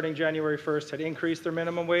starting January 1st had increased their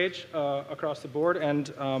minimum wage across the board,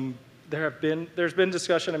 and there's been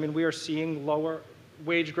discussion. I mean, we are seeing lower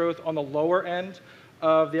wage growth on the lower end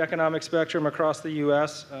of the economic spectrum across the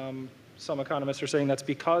U.S. Some economists are saying that's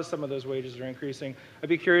because some of those wages are increasing. I'd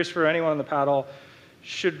be curious for anyone on the panel,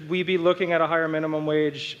 should we be looking at a higher minimum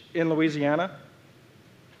wage in Louisiana?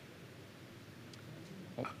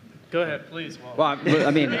 Go ahead, please. Well, I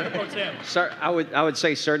mean, I would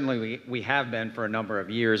say certainly we have been for a number of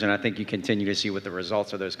years, and I think you continue to see what the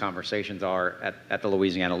results of those conversations are at the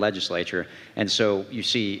Louisiana legislature. And so you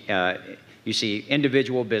see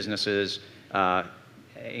individual businesses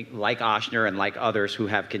like Ochsner and like others who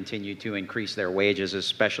have continued to increase their wages,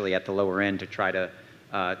 especially at the lower end, to try to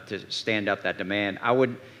to stand up that demand. I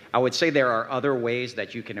would say there are other ways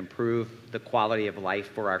that you can improve the quality of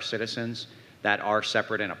life for our citizens that are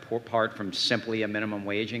separate and apart from simply a minimum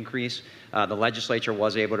wage increase. The legislature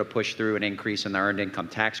was able to push through an increase in the earned income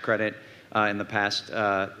tax credit in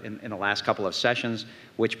the last couple of sessions,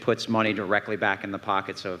 which puts money directly back in the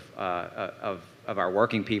pockets of our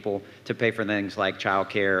working people to pay for things like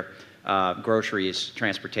childcare, groceries,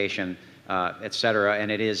 transportation, et cetera.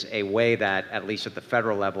 And it is a way that, at least at the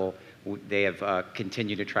federal level, they have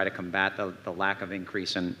continued to try to combat the lack of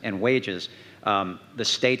increase in wages. The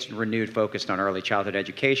state's renewed focus on early childhood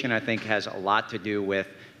education, I think, has a lot to do with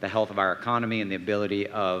the health of our economy and the ability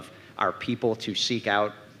of our people to seek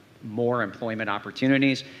out more employment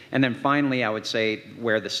opportunities. And then finally, I would say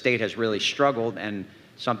where the state has really struggled, and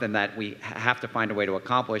something that we have to find a way to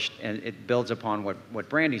accomplish, and it builds upon what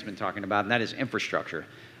Brandy's been talking about, and that is infrastructure.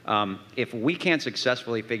 If we can't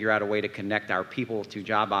successfully figure out a way to connect our people to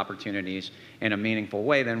job opportunities in a meaningful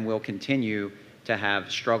way, then we'll continue to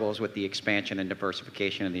have struggles with the expansion and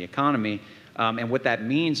diversification of the economy. And what that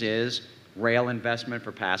means is rail investment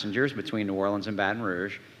for passengers between New Orleans and Baton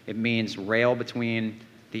Rouge. It means rail between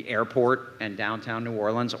the airport and downtown New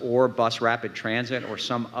Orleans, or bus rapid transit, or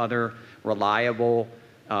some other reliable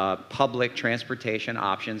public transportation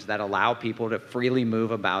options that allow people to freely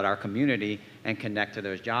move about our community and connect to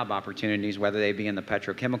those job opportunities, whether they be in the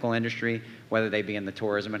petrochemical industry, whether they be in the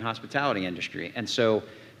tourism and hospitality industry. And so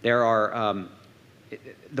there are,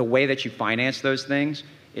 the way that you finance those things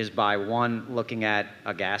is by, one, looking at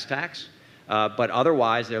a gas tax, but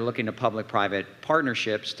otherwise they're looking to public-private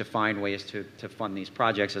partnerships to find ways to fund these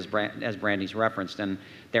projects, as Brandy's referenced. And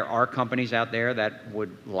there are companies out there that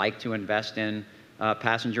would like to invest in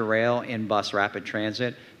passenger rail, in bus rapid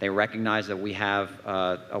transit. They recognize that we have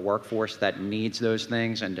a workforce that needs those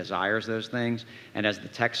things and desires those things. And as the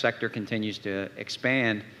tech sector continues to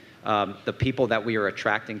expand, the people that we are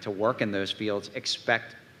attracting to work in those fields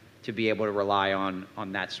expect to be able to rely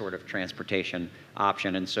on that sort of transportation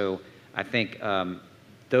option. And so I think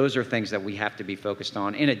those are things that we have to be focused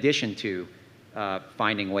on, in addition to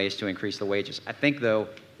finding ways to increase the wages. I think, though,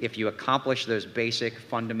 if you accomplish those basic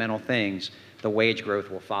fundamental things, the wage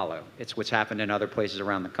growth will follow. It's what's happened in other places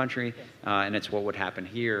around the country, and it's what would happen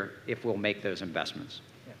here if we'll make those investments.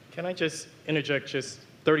 Can I just interject just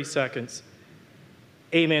 30 seconds?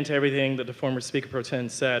 Amen to everything that the former Speaker Pro Tem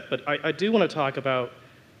said, but I do want to talk about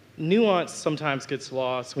nuance sometimes gets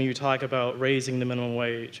lost when you talk about raising the minimum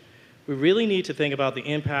wage. We really need to think about the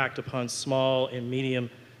impact upon small and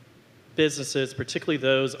medium businesses, particularly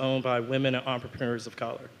those owned by women and entrepreneurs of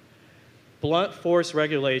color. Blunt force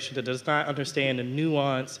regulation that does not understand the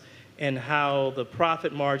nuance and how the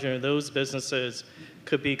profit margin of those businesses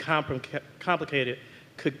could be complicated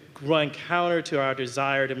could run counter to our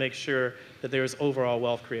desire to make sure that there is overall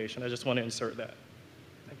wealth creation. I just want to insert that.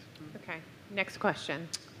 Thanks. Okay, next question.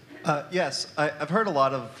 Yes, I've heard a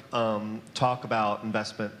lot of talk about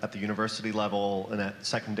investment at the university level and at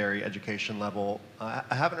secondary education level. I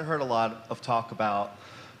haven't heard a lot of talk about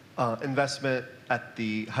investment at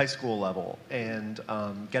the high school level and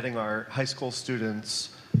getting our high school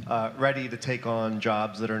students ready to take on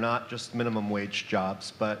jobs that are not just minimum wage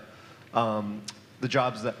jobs, but the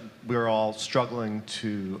jobs that we're all struggling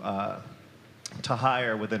to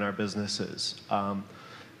hire within our businesses.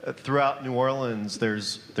 Throughout New Orleans,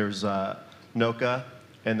 there's NOCA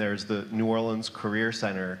and there's the New Orleans Career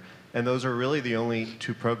Center, and those are really the only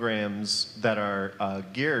two programs that are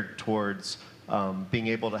geared towards being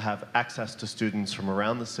able to have access to students from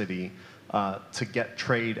around the city to get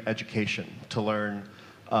trade education, to learn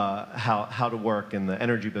how to work in the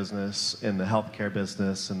energy business, in the healthcare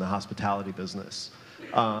business, in the hospitality business.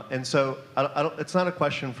 And so it's not a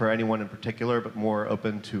question for anyone in particular, but more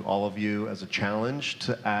open to all of you as a challenge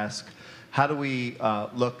to ask, how do we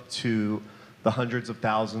look to the hundreds of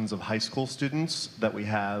thousands of high school students that we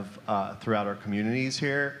have throughout our communities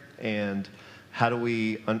here, and how do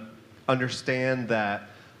we understand that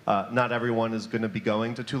not everyone is going to be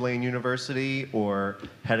going to Tulane University or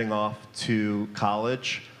heading off to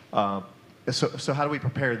college. So how do we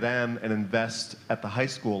prepare them and invest at the high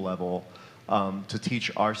school level to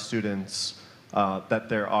teach our students that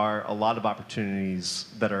there are a lot of opportunities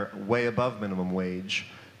that are way above minimum wage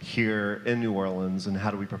here in New Orleans, and how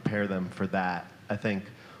do we prepare them for that? I think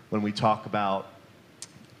when we talk about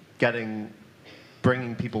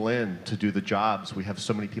bringing people in to do the jobs, we have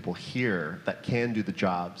so many people here that can do the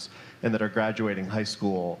jobs and that are graduating high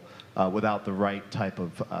school without the right type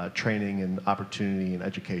of training and opportunity and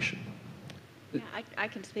education. Yeah, I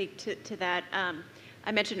can speak to that.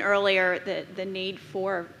 I mentioned earlier the need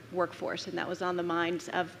for workforce, and that was on the minds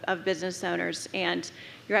of business owners. And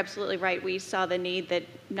you're absolutely right. We saw the need that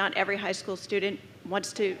not every high school student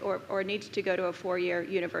wants to or needs to go to a four-year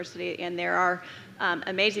university, and there are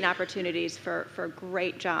amazing opportunities for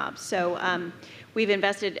great jobs. So we've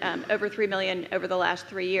invested over $3 million over the last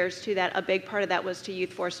 3 years to that. A big part of that was to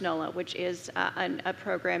Youth Force NOLA, which is a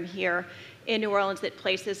program here in New Orleans that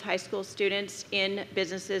places high school students in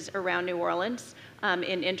businesses around New Orleans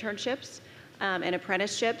in internships and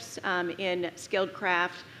apprenticeships in skilled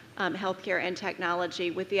craft, healthcare, and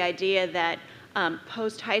technology, with the idea that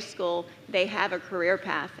post-high school, they have a career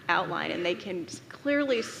path outlined and they can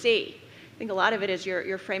clearly see. I think a lot of it is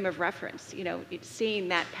your frame of reference. You know, seeing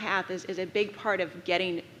that path is a big part of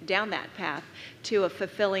getting down that path to a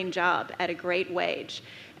fulfilling job at a great wage.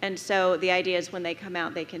 And so the idea is when they come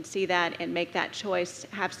out, they can see that and make that choice,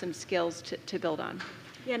 have some skills to build on.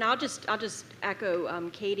 Yeah, and I'll just echo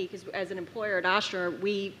Katie, because as an employer at Ochsner,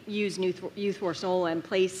 we use Youth Force NOLA and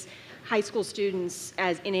place high school students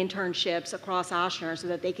in internships across Ochsner so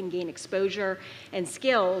that they can gain exposure and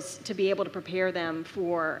skills to be able to prepare them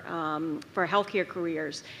for healthcare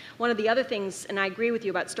careers. One of the other things, and I agree with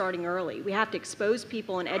you about starting early, we have to expose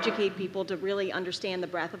people and educate people to really understand the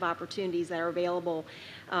breadth of opportunities that are available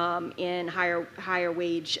in higher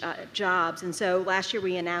wage jobs. And so last year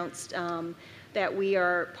we announced that we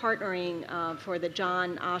are partnering for the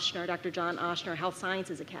Dr. John Ochsner Health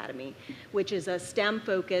Sciences Academy, which is a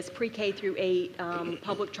STEM-focused pre-K through 8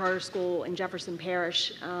 public charter school in Jefferson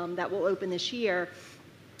Parish that will open this year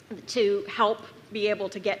to help be able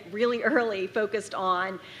to get really early focused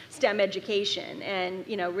on STEM education and,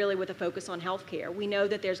 you know, really with a focus on healthcare. We know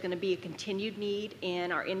that there's going to be a continued need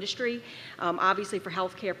in our industry, obviously for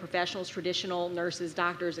healthcare professionals, traditional nurses,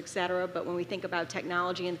 doctors, et cetera. But when we think about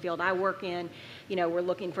technology in the field I work in, you know, we're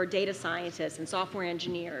looking for data scientists and software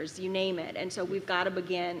engineers, you name it. And so we've got to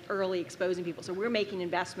begin early exposing people. So we're making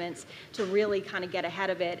investments to really kind of get ahead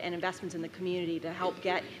of it, and investments in the community to help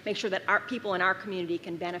make sure that our people in our community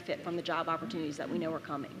can benefit from the job opportunities that we know are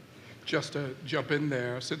coming. Just to jump in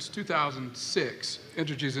there, since 2006,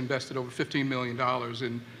 Entergy's invested over $15 million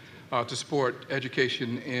to support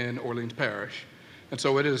education in Orleans Parish. And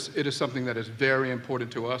so it is something that is very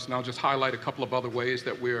important to us. And I'll just highlight a couple of other ways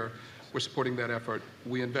that we're supporting that effort.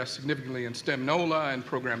 We invest significantly in STEM NOLA and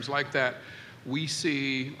programs like that. We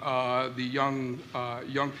see the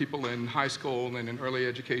young people in high school and in early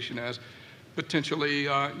education as potentially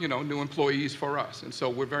new employees for us. And so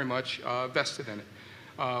we're very much vested in it.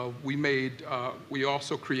 We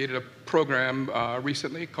also created a program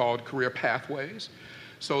recently called Career Pathways,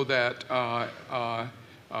 so that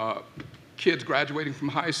kids graduating from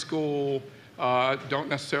high school don't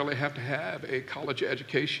necessarily have to have a college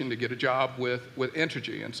education to get a job with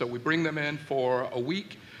Entergy. And so we bring them in for a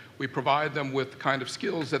week. We provide them with the kind of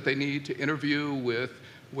skills that they need to interview with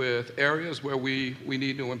areas where we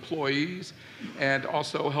need new employees, and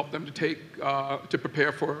also help them to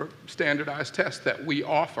prepare for standardized tests that we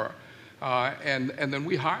offer. And then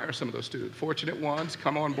we hire some of those students. Fortunate ones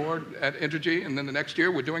come on board at Entergy, and then the next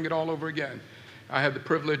year we're doing it all over again. I had the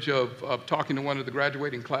privilege of talking to one of the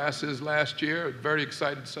graduating classes last year. Very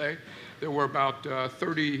excited to say there were about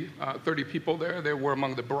 30 people there. They were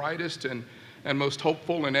among the brightest and most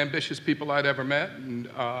hopeful and ambitious people I'd ever met.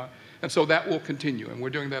 And so that will continue, and we're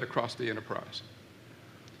doing that across the enterprise.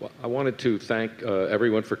 Well, I wanted to thank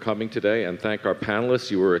everyone for coming today, and thank our panelists.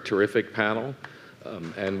 You were a terrific panel,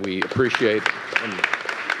 and we appreciate.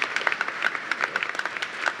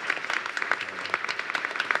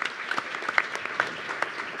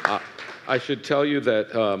 I should tell you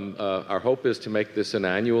that our hope is to make this an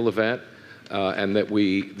annual event, and that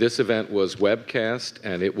this event was webcast,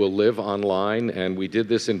 and it will live online. And we did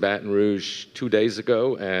this in Baton Rouge 2 days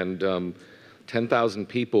ago, and 10,000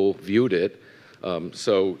 people viewed it.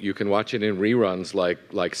 So you can watch it in reruns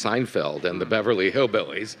like Seinfeld and the Beverly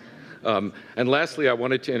Hillbillies. And lastly, I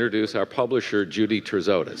wanted to introduce our publisher, Judy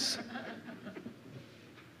Trzotis.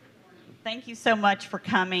 Thank you so much for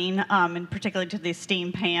coming, and particularly to the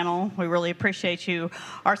esteemed panel. We really appreciate you.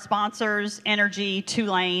 Our sponsors, Entergy,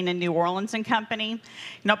 Tulane, and New Orleans and Company. You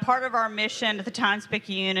know, part of our mission at the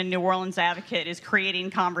Times-Picayune and New Orleans Advocate is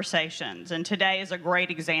creating conversations, and today is a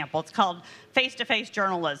great example. It's called face-to-face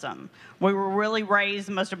journalism. We will really raise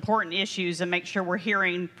the most important issues and make sure we're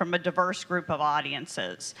hearing from a diverse group of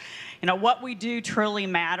audiences. You know, what we do truly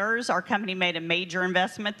matters. Our company made a major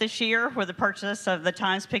investment this year with the purchase of the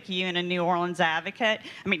Times-Picayune and New Orleans Advocate,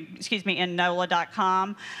 in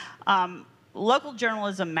NOLA.com. local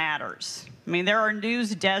journalism matters. I mean, there are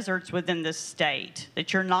news deserts within this state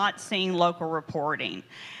that you're not seeing local reporting.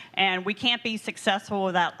 And we can't be successful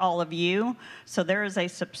without all of you. So there is a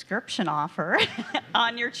subscription offer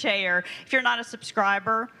on your chair. If you're not a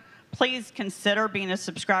subscriber, please consider being a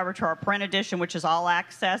subscriber to our print edition, which is all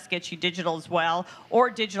access, gets you digital as well, or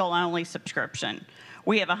digital-only subscription.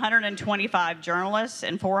 We have 125 journalists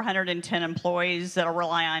and 410 employees that will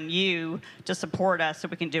rely on you to support us so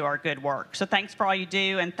we can do our good work. So thanks for all you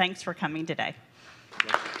do, and thanks for coming today.